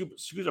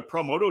SCUSA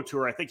Pro Moto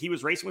Tour, I think he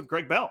was racing with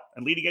Greg Bell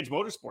and Leading Edge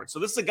Motorsports. So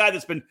this is a guy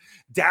that's been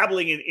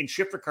dabbling in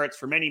shifter karts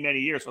for many, many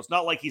years. So it's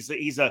not like he's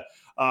a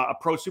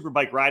pro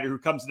superbike rider who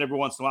comes in every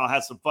once in a while and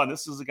has some fun.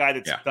 This is a guy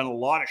that's done a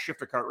lot of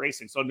shifter kart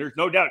racing. So there's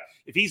no doubt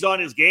if he's on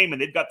his game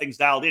and they've got things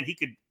dialed in, he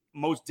could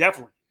most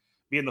definitely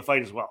be in the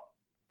fight as well.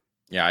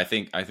 Yeah, I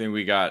think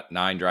we got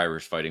 9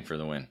 drivers fighting for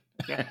the win.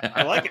 Yeah,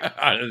 I like it.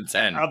 Out of the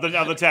 10. Of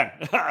the 10.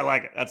 I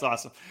like it. That's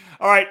awesome.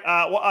 All right.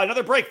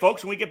 Another break,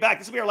 folks. When we get back,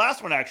 this will be our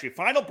last one, actually.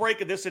 Final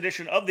break of this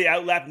edition of the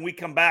OutLap. When we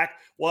come back,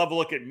 we'll have a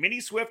look at Mini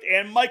Swift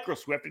and Micro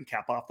Swift and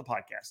cap off the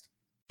podcast.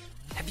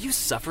 Have you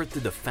suffered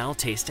through the foul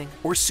tasting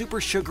or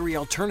super sugary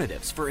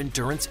alternatives for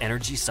endurance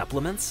energy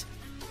supplements?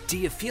 Do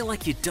you feel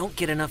like you don't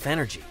get enough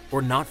energy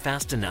or not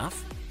fast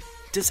enough?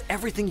 Does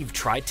everything you've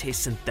tried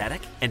taste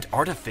synthetic and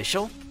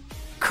artificial?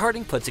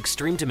 Karting puts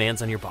extreme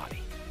demands on your body,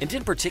 and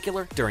in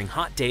particular during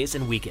hot days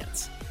and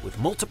weekends, with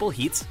multiple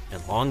heats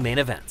and long main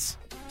events.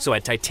 So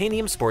at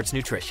Titanium Sports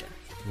Nutrition,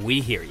 we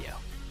hear you.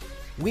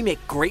 We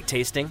make great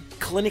tasting,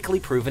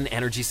 clinically proven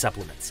energy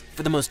supplements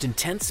for the most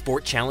intense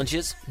sport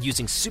challenges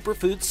using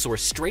superfoods sourced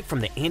straight from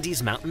the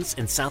Andes Mountains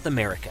in South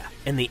America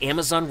and the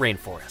Amazon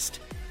rainforest.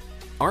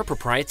 Our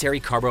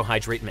proprietary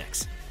carbohydrate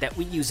mix that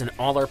we use in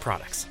all our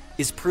products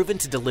is proven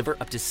to deliver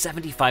up to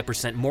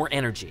 75% more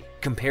energy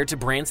compared to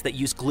brands that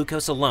use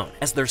glucose alone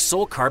as their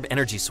sole carb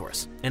energy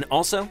source, and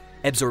also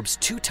absorbs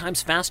 2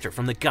 times faster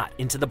from the gut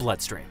into the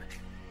bloodstream.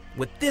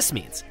 What this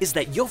means is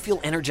that you'll feel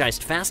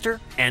energized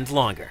faster and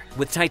longer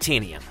with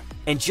Titanium,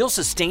 and you'll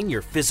sustain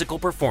your physical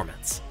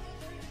performance.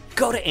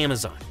 Go to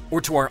Amazon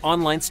or to our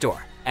online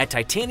store at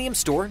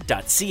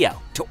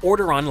titaniumstore.co to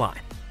order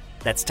online.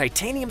 That's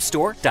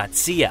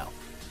titaniumstore.co.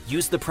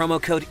 Use the promo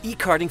code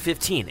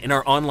eKarting15 in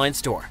our online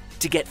store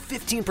to get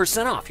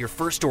 15% off your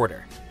first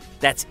order.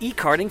 That's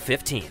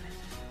eKarting15.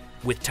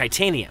 With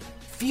Titanium,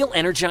 feel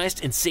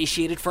energized and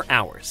satiated for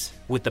hours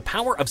with the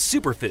power of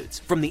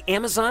superfoods from the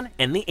Amazon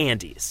and the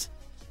Andes.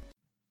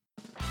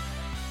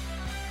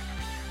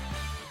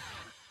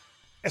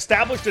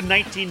 Established in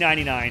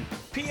 1999,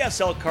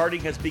 PSL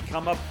Karting has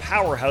become a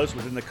powerhouse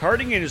within the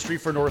karting industry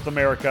for North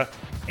America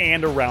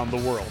and around the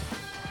world.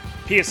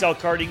 PSL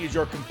Karting is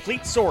your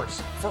complete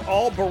source for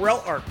all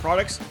Burrell Art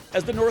products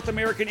as the North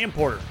American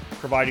importer,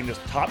 providing this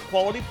top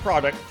quality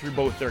product through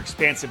both their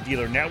expansive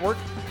dealer network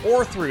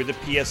or through the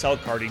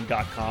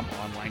PSLkarting.com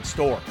online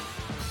store.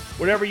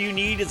 Whatever you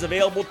need is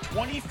available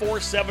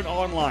 24/7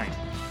 online,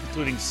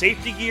 including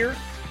safety gear,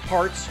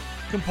 parts,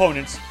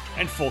 components,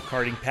 and full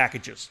karting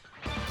packages.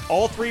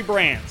 All 3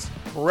 brands,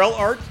 Burrell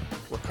Art,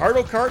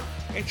 Ricardo Kart,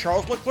 and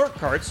Charles Leclerc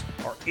Karts,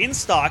 are in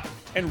stock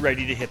and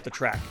ready to hit the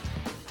track.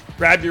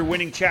 Grab your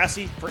winning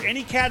chassis for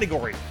any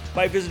category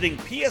by visiting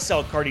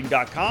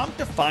PSLkarting.com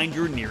to find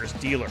your nearest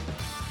dealer.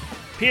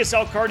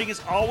 PSL Karting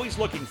is always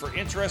looking for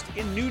interest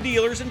in new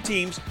dealers and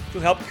teams to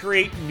help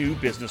create new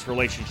business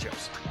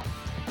relationships.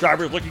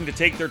 Drivers looking to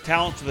take their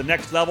talents to the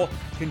next level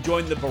can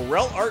join the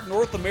Burrell Art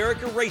North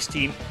America race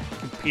team,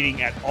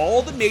 competing at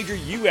all the major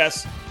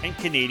U.S. and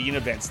Canadian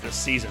events this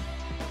season.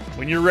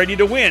 When you're ready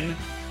to win,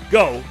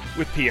 go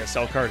with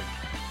PSL Karting.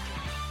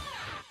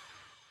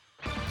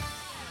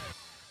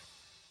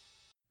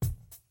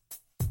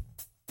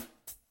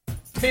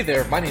 Hey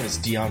there, my name is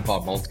Dion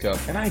Von Moltke,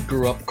 and I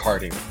grew up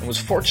karting and was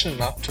fortunate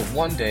enough to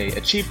one day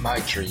achieve my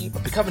dream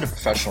of becoming a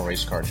professional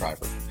race car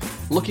driver.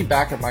 Looking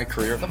back at my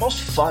career, the most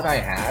fun I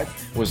had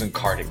was in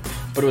karting,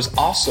 but it was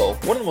also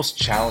one of the most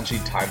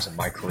challenging times in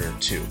my career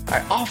too. I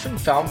often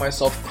found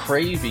myself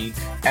craving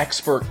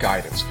expert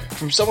guidance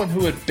from someone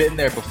who had been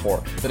there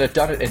before, that had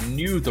done it and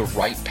knew the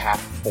right path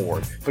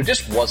forward, but it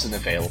just wasn't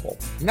available.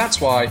 And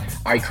that's why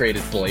I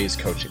created Blaze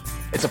Coaching.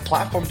 It's a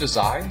platform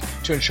designed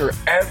to ensure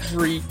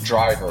every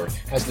driver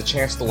has the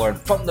chance to learn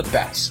from the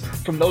best,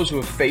 from those who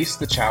have faced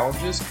the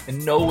challenges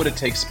and know what it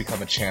takes to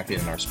become a champion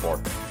in our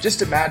sport.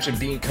 Just imagine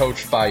being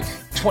coached by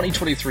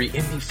 2023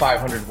 Indy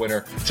 500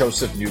 winner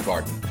Joseph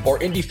Newgarden,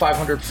 or Indy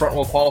 500 front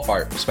row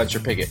qualifier Spencer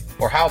Pigot,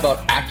 or how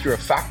about Acura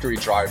factory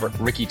driver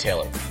Ricky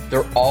Taylor.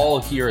 They're all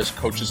here as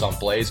coaches on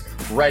Blaze,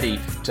 ready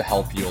to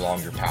help you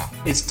along your path.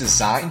 It's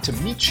designed to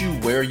meet you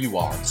where you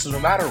are, so no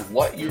matter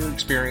what your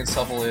experience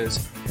level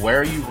is,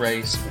 where you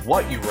race,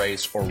 what you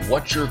race, or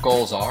what your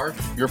goals are,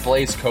 your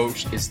Blaze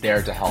coach is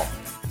there to help.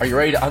 Are you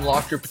ready to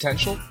unlock your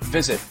potential?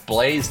 Visit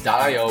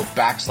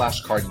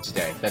blaze.io/karting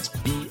today. That's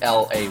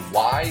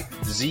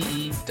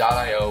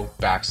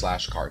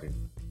BLAYZE.io/karting.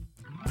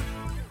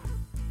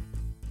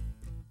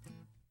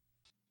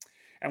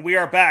 And we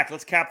are back.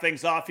 Let's cap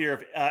things off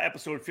here.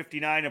 Episode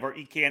 59 of our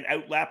EKN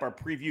OutLap, our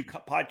preview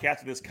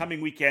podcast of this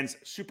coming weekend's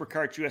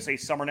Superkarts USA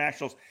Summer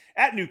Nationals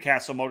at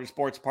Newcastle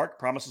Motorsports Park.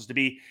 Promises to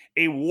be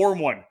a warm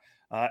one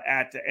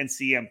at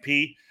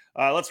NCMP.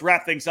 Let's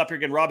wrap things up here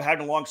again. Rob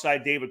Howden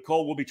alongside David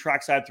Cole. We'll be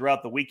trackside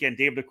throughout the weekend.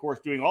 David, of course,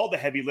 doing all the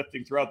heavy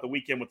lifting throughout the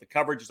weekend with the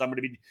coverage, as I'm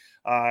going to be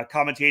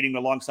commentating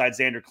alongside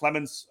Xander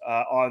Clemens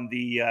on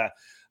the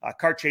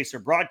Kart Chaser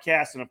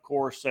broadcast, and of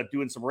course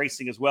doing some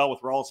racing as well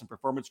with Rawlison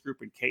Performance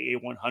Group and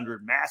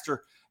KA100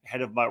 Master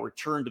ahead of my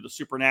return to the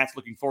Super Nats.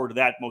 Looking forward to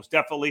that most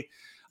definitely.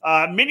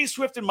 Mini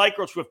Swift and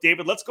Micro Swift,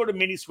 David. Let's go to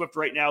Mini Swift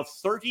right now.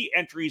 30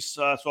 entries,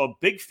 so a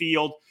big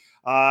field.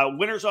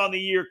 Winners on the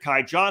year: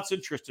 Kai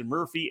Johnson, Tristan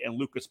Murphy, and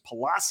Lucas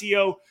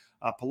Palacio.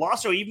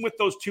 Palacio, even with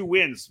those two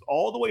wins,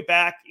 all the way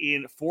back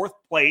in fourth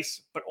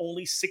place, but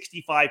only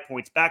 65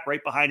 points back.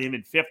 Right behind him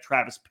in fifth,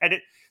 Travis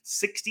Pettit.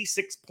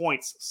 66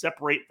 points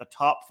separate the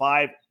top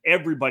five,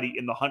 everybody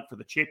in the hunt for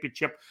the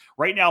championship.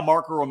 Right now,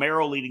 Marco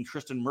Romero leading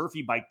Tristan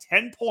Murphy by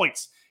 10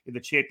 points in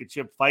the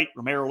championship fight.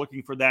 Romero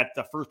looking for that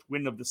first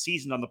win of the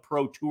season on the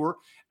Pro Tour.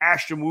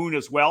 Ashton Woon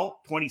as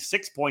well,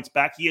 26 points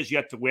back. He has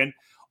yet to win.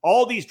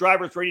 All these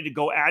drivers ready to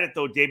go at it,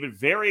 though, David.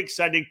 Very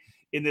exciting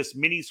in this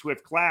Mini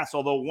Swift class,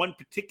 although one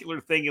particular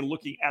thing in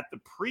looking at the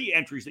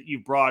pre-entries that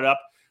you've brought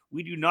up,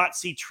 we do not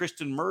see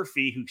Tristan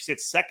Murphy, who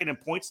sits second in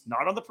points,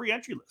 not on the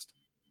pre-entry list.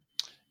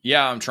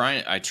 Yeah,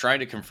 I tried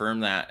to confirm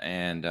that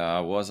and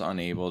was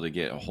unable to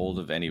get a hold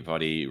of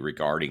anybody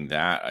regarding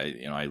that.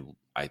 I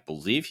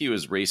believe he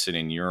was racing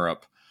in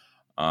Europe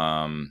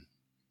a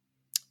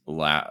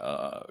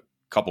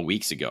couple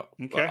weeks ago.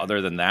 Okay. Other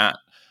than that,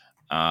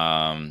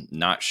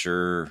 not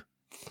sure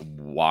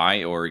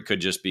why, or it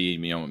could just be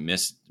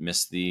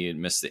missed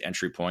the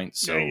entry point.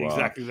 So yeah,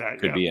 exactly that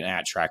could be an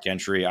at-track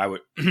entry. I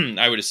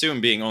would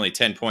assume, being only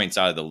 10 points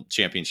out of the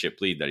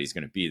championship lead, that he's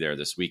going to be there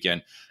this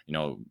weekend.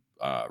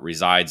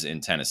 Resides in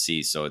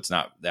Tennessee, so it's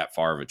not that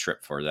far of a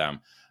trip for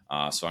them.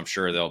 So I'm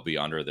sure they'll be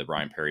under the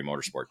Brian Perry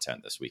Motorsport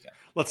tent this weekend.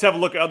 Let's have a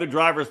look at other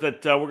drivers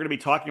that we're going to be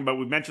talking about.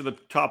 We mentioned the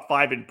top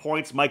five in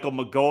points. Michael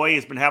McGoy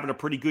has been having a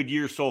pretty good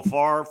year so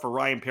far for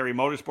Ryan Perry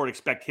Motorsport.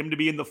 Expect him to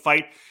be in the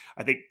fight.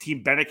 I think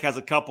Team Bennick has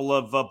a couple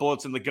of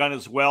bullets in the gun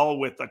as well,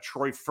 with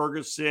Troy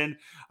Ferguson,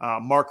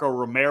 Marco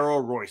Romero,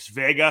 Royce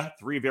Vega.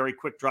 Three very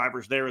quick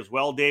drivers there as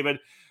well, David.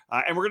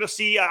 And we're going to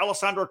see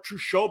Alessandro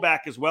Truchot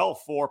back as well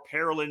for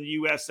Parolin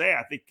USA.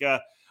 I think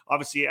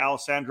obviously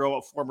Alessandro,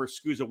 a former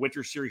SCUSA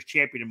Winter Series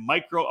champion in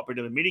micro, up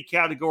into the mini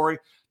category,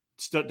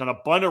 done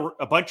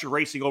a bunch of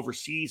racing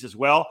overseas as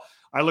well.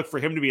 I look for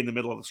him to be in the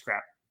middle of the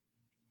scrap.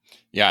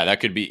 Yeah,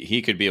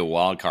 he could be a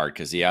wild card,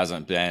 because he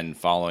hasn't been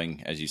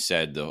following, as you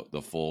said,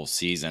 the full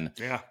season.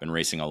 Yeah. Been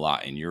racing a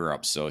lot in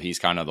Europe. So he's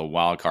kind of the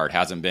wild card.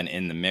 Hasn't been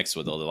in the mix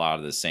with a lot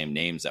of the same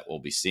names that we'll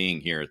be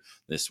seeing here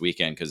this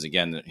weekend. Because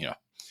again,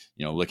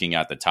 looking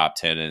at the top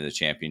 10 of the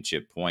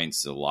championship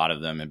points, a lot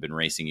of them have been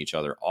racing each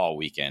other all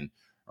weekend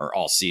or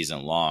all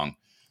season long.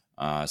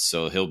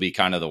 So he'll be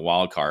kind of the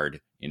wild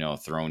card,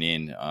 thrown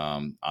in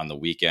on the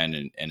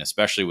weekend, and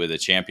especially with the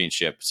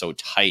championship so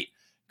tight,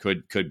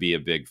 could be a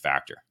big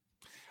factor.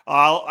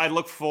 I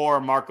look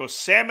for Marco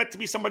Samet to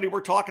be somebody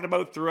we're talking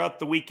about throughout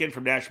the weekend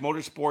from Nash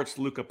Motorsports.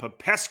 Luca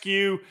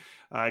Popescu,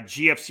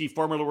 GFC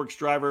Formula Works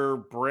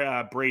driver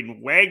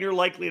Braden Wagner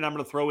likely, and I'm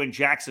going to throw in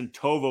Jackson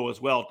Tovo as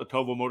well, the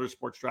Tovo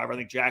Motorsports driver. I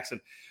think Jackson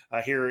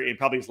here in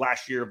probably his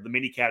last year of the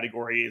mini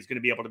category is going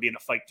to be able to be in a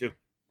fight too.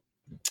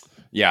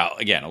 Yeah,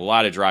 again, a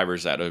lot of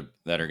drivers that are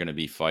going to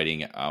be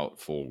fighting out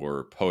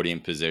for podium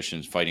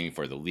positions, fighting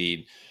for the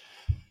lead.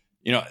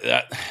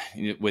 That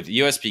with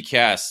USP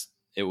Cast,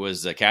 it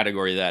was a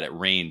category that it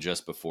rained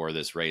just before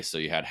this race. So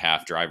you had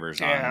half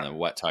drivers on the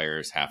wet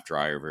tires, half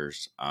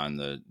drivers on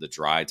the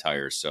dry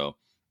tires. So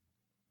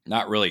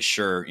Not really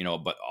sure,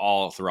 but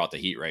all throughout the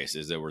heat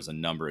races, there was a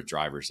number of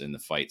drivers in the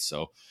fight.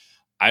 So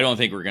I don't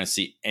think we're going to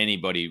see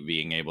anybody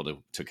being able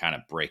to kind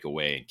of break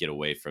away and get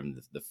away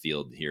from the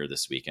field here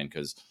this weekend,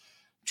 because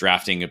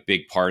drafting a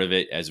big part of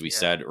it, as we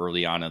said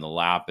early on in the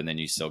lap, and then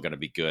you still got to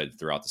be good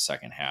throughout the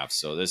second half.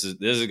 So this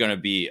is going to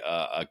be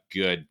a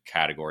good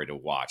category to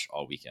watch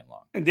all weekend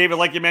long. And David,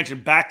 like you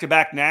mentioned,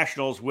 back-to-back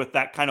nationals with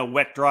that kind of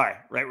wet dry,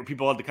 right? Where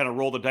people had to kind of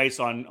roll the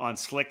dice on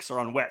slicks or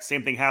on wet.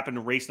 Same thing happened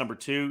in race number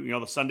 2,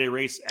 the Sunday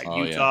race at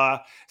Utah. Yeah.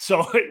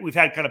 So we've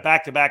had kind of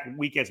back-to-back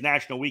weekends,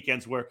 national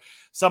weekends, where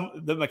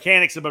the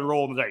mechanics have been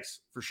rolling the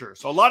dice for sure.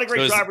 So a lot of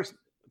great drivers.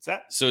 What's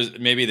that? So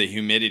maybe the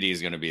humidity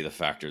is going to be the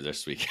factor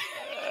this week.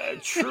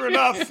 True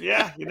enough.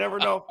 Yeah, you never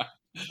know.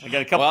 I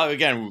got a couple. Well,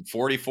 again,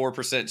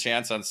 44%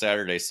 chance on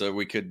Saturday, so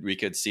we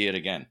could see it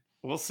again.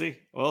 We'll see.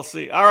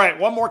 All right,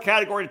 one more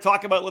category to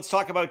talk about. Let's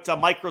talk about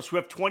Micro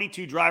Swift.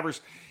 22 drivers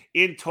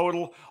in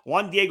total.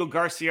 Juan Diego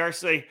Garcia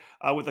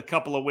with a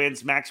couple of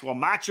wins. Maxwell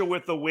Macho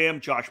with a win.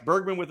 Josh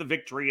Bergman with a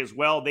victory as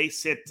well. They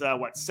sit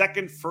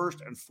second,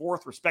 first, and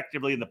fourth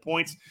respectively in the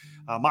points.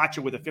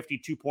 Macho with a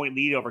 52-point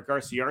lead over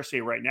Garcia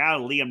right now.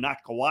 Liam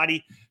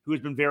Nakawati, who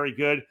has been very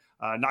good.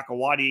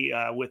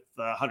 Nakawati with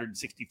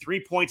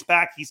 163 points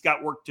back. He's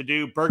got work to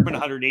do. Bergman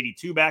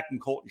 182 back,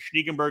 and Colton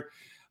Schniegenberg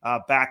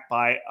back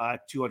by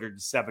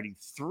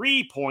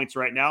 273 points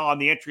right now on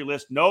the entry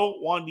list. No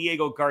Juan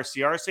Diego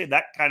Garcia.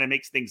 That kind of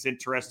makes things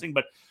interesting.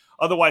 But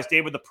otherwise,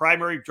 David, the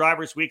primary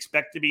drivers we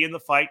expect to be in the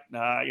fight,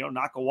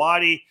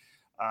 Nakawati,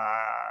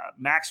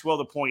 Maxwell,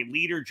 the point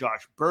leader,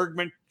 Josh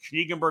Bergman,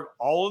 Schniegenberg,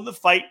 all in the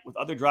fight with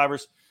other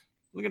drivers.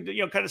 We're going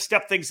to, kind of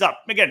step things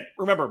up. Again,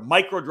 remember,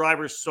 micro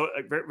drivers, so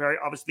very, very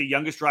obviously the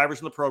youngest drivers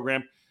in the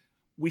program.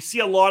 We see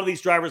a lot of these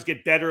drivers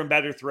get better and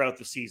better throughout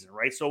the season,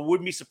 right? So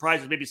wouldn't be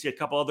surprised to maybe see a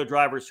couple other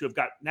drivers who have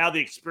got now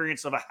the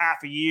experience of a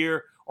half a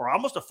year or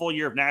almost a full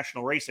year of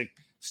national racing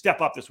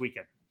step up this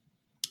weekend.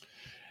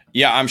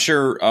 Yeah, I'm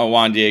sure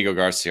Juan Diego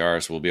Garcia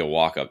will be a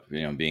walk-up,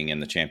 being in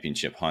the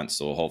championship hunt.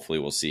 So hopefully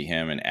we'll see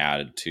him and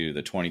add to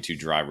the 22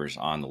 drivers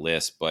on the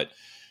list. But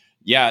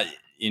yeah,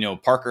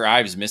 Parker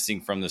Ives missing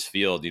from this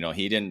field.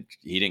 He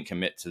didn't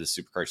commit to the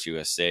Superkarts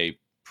USA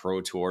Pro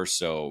Tour,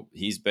 so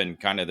he's been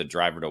kind of the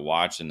driver to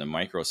watch in the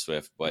Micro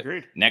Swift. But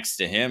Agreed. Next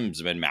to him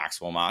has been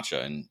Maxwell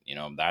Macha, and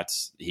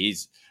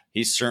he's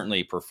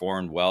certainly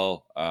performed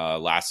well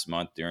last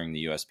month during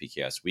the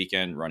USPKS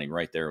weekend, running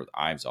right there with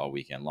Ives all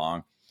weekend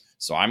long.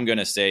 So I'm going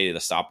to say the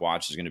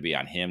stopwatch is going to be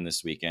on him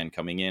this weekend,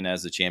 coming in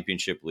as the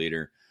championship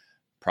leader,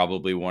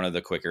 probably one of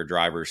the quicker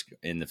drivers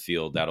in the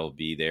field that'll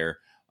be there.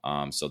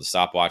 So the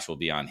stopwatch will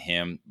be on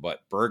him,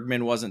 but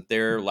Bergman wasn't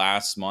there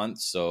last month.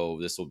 So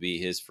this will be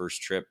his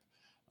first trip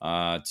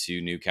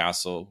to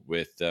Newcastle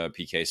with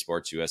PK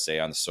Sports USA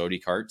on the Sodi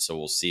kart. So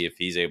we'll see if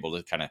he's able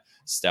to kind of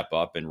step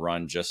up and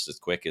run just as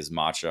quick as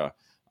Macha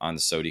on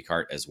the Sodi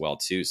kart as well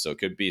too. So it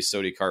could be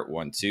Sodi kart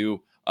 1-2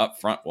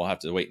 up front. We'll have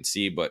to wait and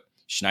see, but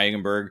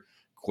Schniegenberg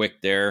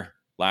quick there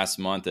last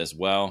month as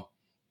well.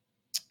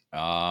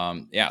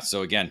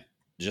 So again,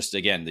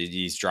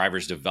 these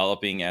drivers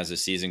developing as the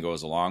season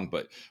goes along,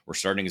 but we're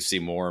starting to see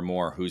more and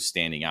more who's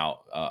standing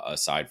out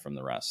aside from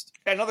the rest.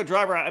 Another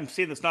driver I'm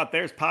seeing that's not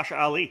there is Pasha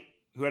Ali,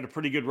 who had a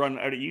pretty good run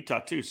out at Utah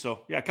too.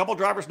 So yeah, a couple of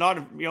drivers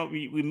not,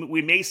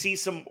 we may see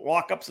some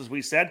walk-ups, as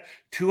we said,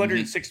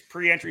 206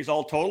 pre-entries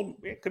all total.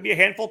 It could be a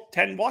handful,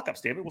 10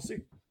 walk-ups, David. We'll see.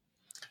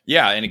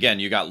 Yeah. And again,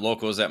 you got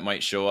locals that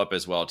might show up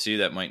as well too,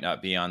 that might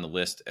not be on the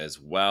list as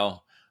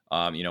well.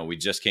 We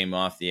just came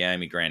off the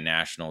Miami Grand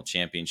National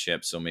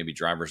Championship, so maybe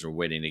drivers are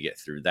waiting to get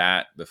through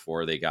that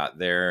before they got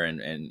there,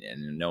 and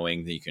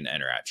knowing that you can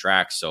enter at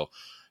tracks. So,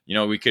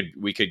 we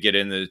could get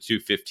into the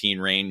 215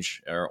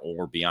 range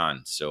or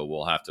beyond. So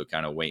we'll have to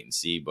kind of wait and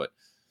see. But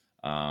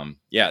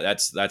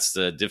that's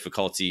the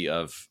difficulty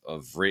of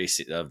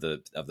race of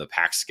the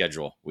pack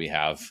schedule we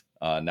have,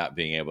 not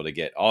being able to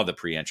get all the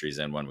pre-entries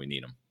in when we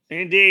need them.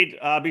 Indeed.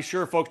 Be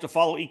sure, folks, to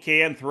follow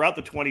EKN throughout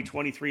the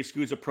 2023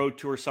 SCUSA Pro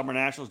Tour Summer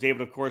Nationals.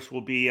 David, of course,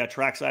 will be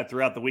trackside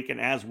throughout the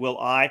weekend, as will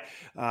I.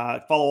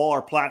 Follow all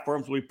our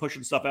platforms. We'll be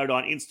pushing stuff out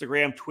on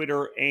Instagram,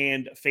 Twitter,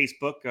 and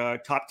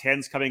Facebook. Top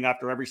 10s coming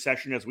after every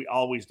session, as we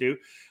always do.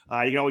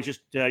 You can always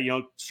just,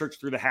 search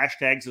through the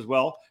hashtags as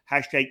well.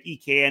 Hashtag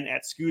EKN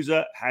at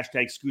SCUSA,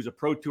 hashtag SCUSA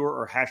Pro Tour,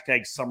 or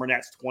hashtag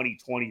SummerNats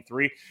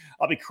 2023.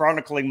 I'll be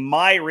chronicling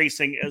my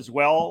racing as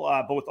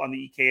well, both on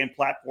the EKN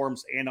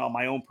platforms and on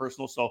my own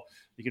personal. So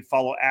you can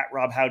follow at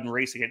Rob Howden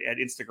Racing at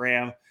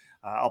Instagram.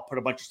 I'll put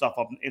a bunch of stuff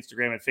up on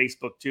Instagram and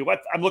Facebook too.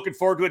 But I'm looking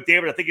forward to it,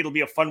 David. I think it'll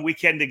be a fun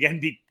weekend again,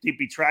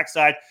 be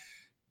trackside.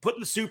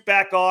 Putting the suit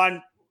back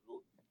on,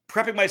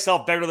 prepping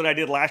myself better than I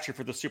did last year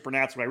for the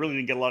Supernats when I really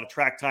didn't get a lot of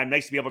track time.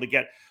 Nice to be able to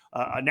get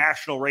a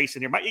national race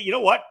in here. You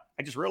know what?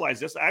 I just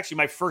realized this. Actually,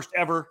 my first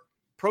ever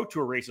Pro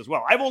Tour race as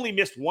well. I've only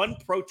missed one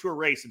Pro Tour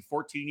race in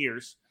 14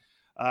 years.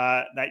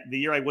 That the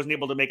year I wasn't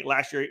able to make it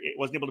last year, it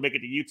wasn't able to make it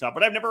to Utah,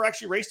 but I've never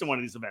actually raced in one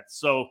of these events.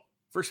 So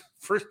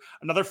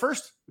another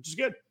first, which is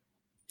good.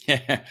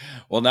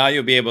 Well, now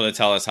you'll be able to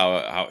tell us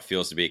how it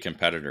feels to be a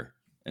competitor.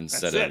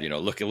 instead of,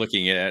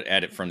 looking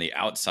at it from the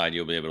outside.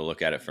 You'll be able to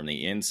look at it from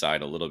the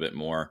inside a little bit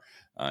more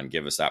and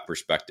give us that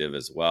perspective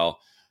as well.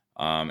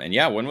 And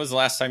yeah, when was the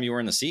last time you were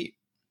in the seat?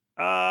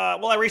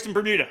 Well, I raced in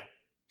Bermuda.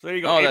 So there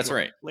you go. Oh, April, that's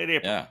right. Late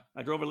April. Yeah.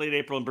 I drove in late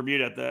April in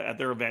Bermuda at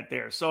their event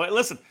there. So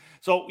listen,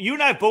 so you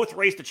and I both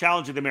raced the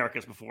Challenge of the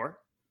Americas before.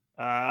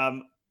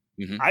 I've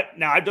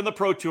done the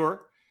Pro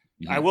Tour.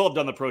 I will have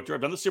done the Pro Tour.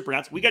 I've done the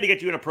Superkarts. We got to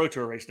get you in a Pro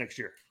Tour race next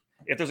year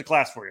if there's a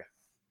class for you.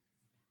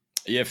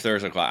 If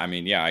there's a class,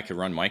 I could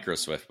run Micro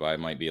Swift, but I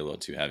might be a little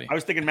too heavy. I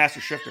was thinking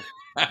Master Shifter.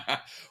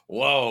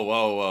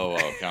 Whoa.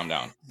 Calm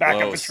down.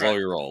 Back up the slow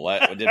your roll.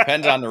 It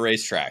depends on the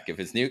racetrack. If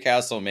it's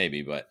Newcastle,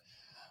 maybe, but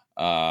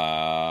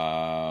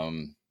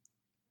I'm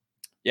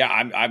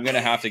going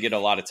to have to get a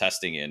lot of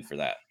testing in for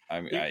that.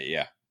 You're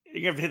going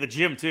to have to hit the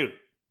gym too.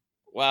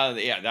 Well,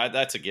 yeah,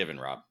 that's a given,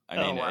 Rob.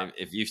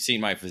 If you've seen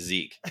my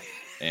physique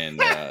and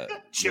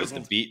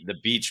the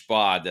beach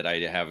bod that I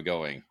have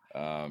going,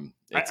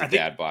 it's a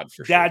dad bod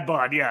for sure. Dad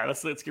bod, yeah.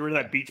 Let's get rid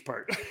of that beach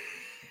part.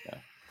 Yeah.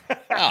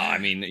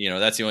 Well,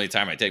 that's the only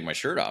time I take my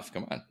shirt off.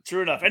 Come on.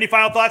 True enough. Any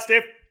final thoughts,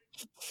 Dave?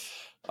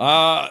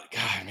 God,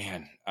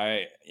 man,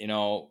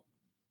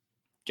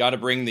 got to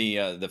bring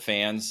the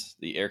fans,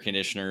 the air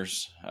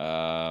conditioners,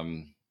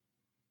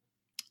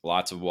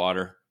 lots of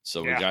water.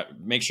 So we got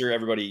make sure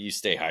you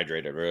stay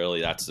hydrated.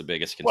 Really, that's the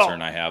biggest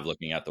concern I have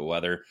looking at the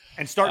weather.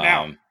 And start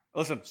now.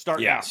 Listen,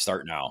 start now.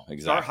 Start now.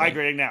 Exactly. Start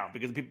hydrating now,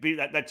 because people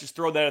that just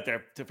throw that out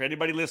there. For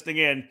anybody listening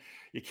in,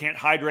 you can't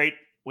hydrate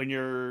when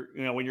you're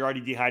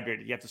already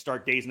dehydrated. You have to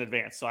start days in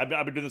advance. So I've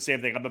been doing the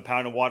same thing. I've been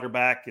pounding water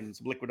back and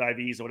some liquid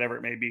IVs or whatever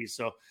it may be.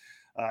 So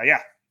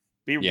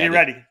be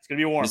ready. It's gonna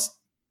be warm.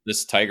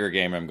 This Tiger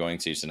game I'm going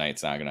to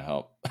tonight's not going to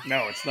help.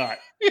 No, it's not.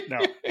 No,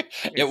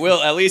 it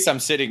will. At least I'm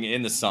sitting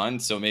in the sun,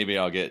 so maybe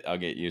I'll get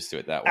used to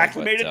it that way.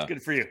 Acclimated. But,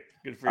 good for you.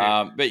 Good for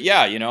you. But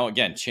yeah,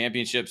 again,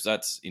 championships.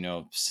 That's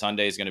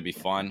Sunday is going to be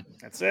fun.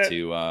 That's it.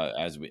 To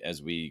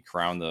as we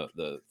crown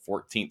the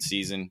 14th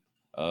season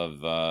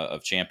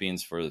of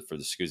champions for the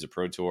SCUSA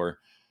Pro Tour.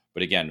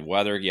 But again,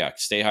 weather. Yeah,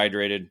 stay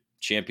hydrated.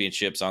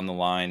 Championships on the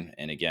line,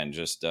 and again,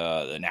 just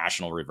the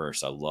national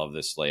reverse. I love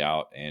this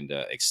layout, and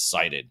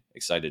excited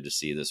to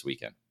see this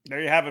weekend.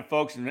 There you have it,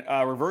 folks.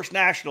 Reverse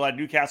National at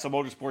Newcastle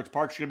Motorsports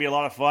Park is going to be a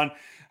lot of fun.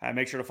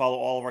 Make sure to follow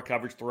all of our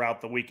coverage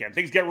throughout the weekend.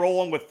 Things get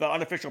rolling with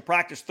unofficial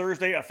practice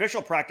Thursday,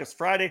 official practice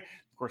Friday,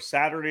 of course,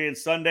 Saturday and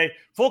Sunday.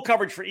 Full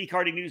coverage for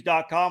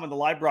ekartingnews.com and the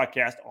live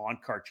broadcast on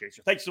Kart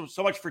Chaser. Thanks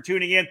so much for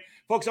tuning in.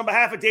 Folks, on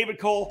behalf of David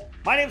Cole,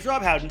 my name is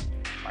Rob Howden.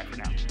 Bye for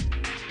now.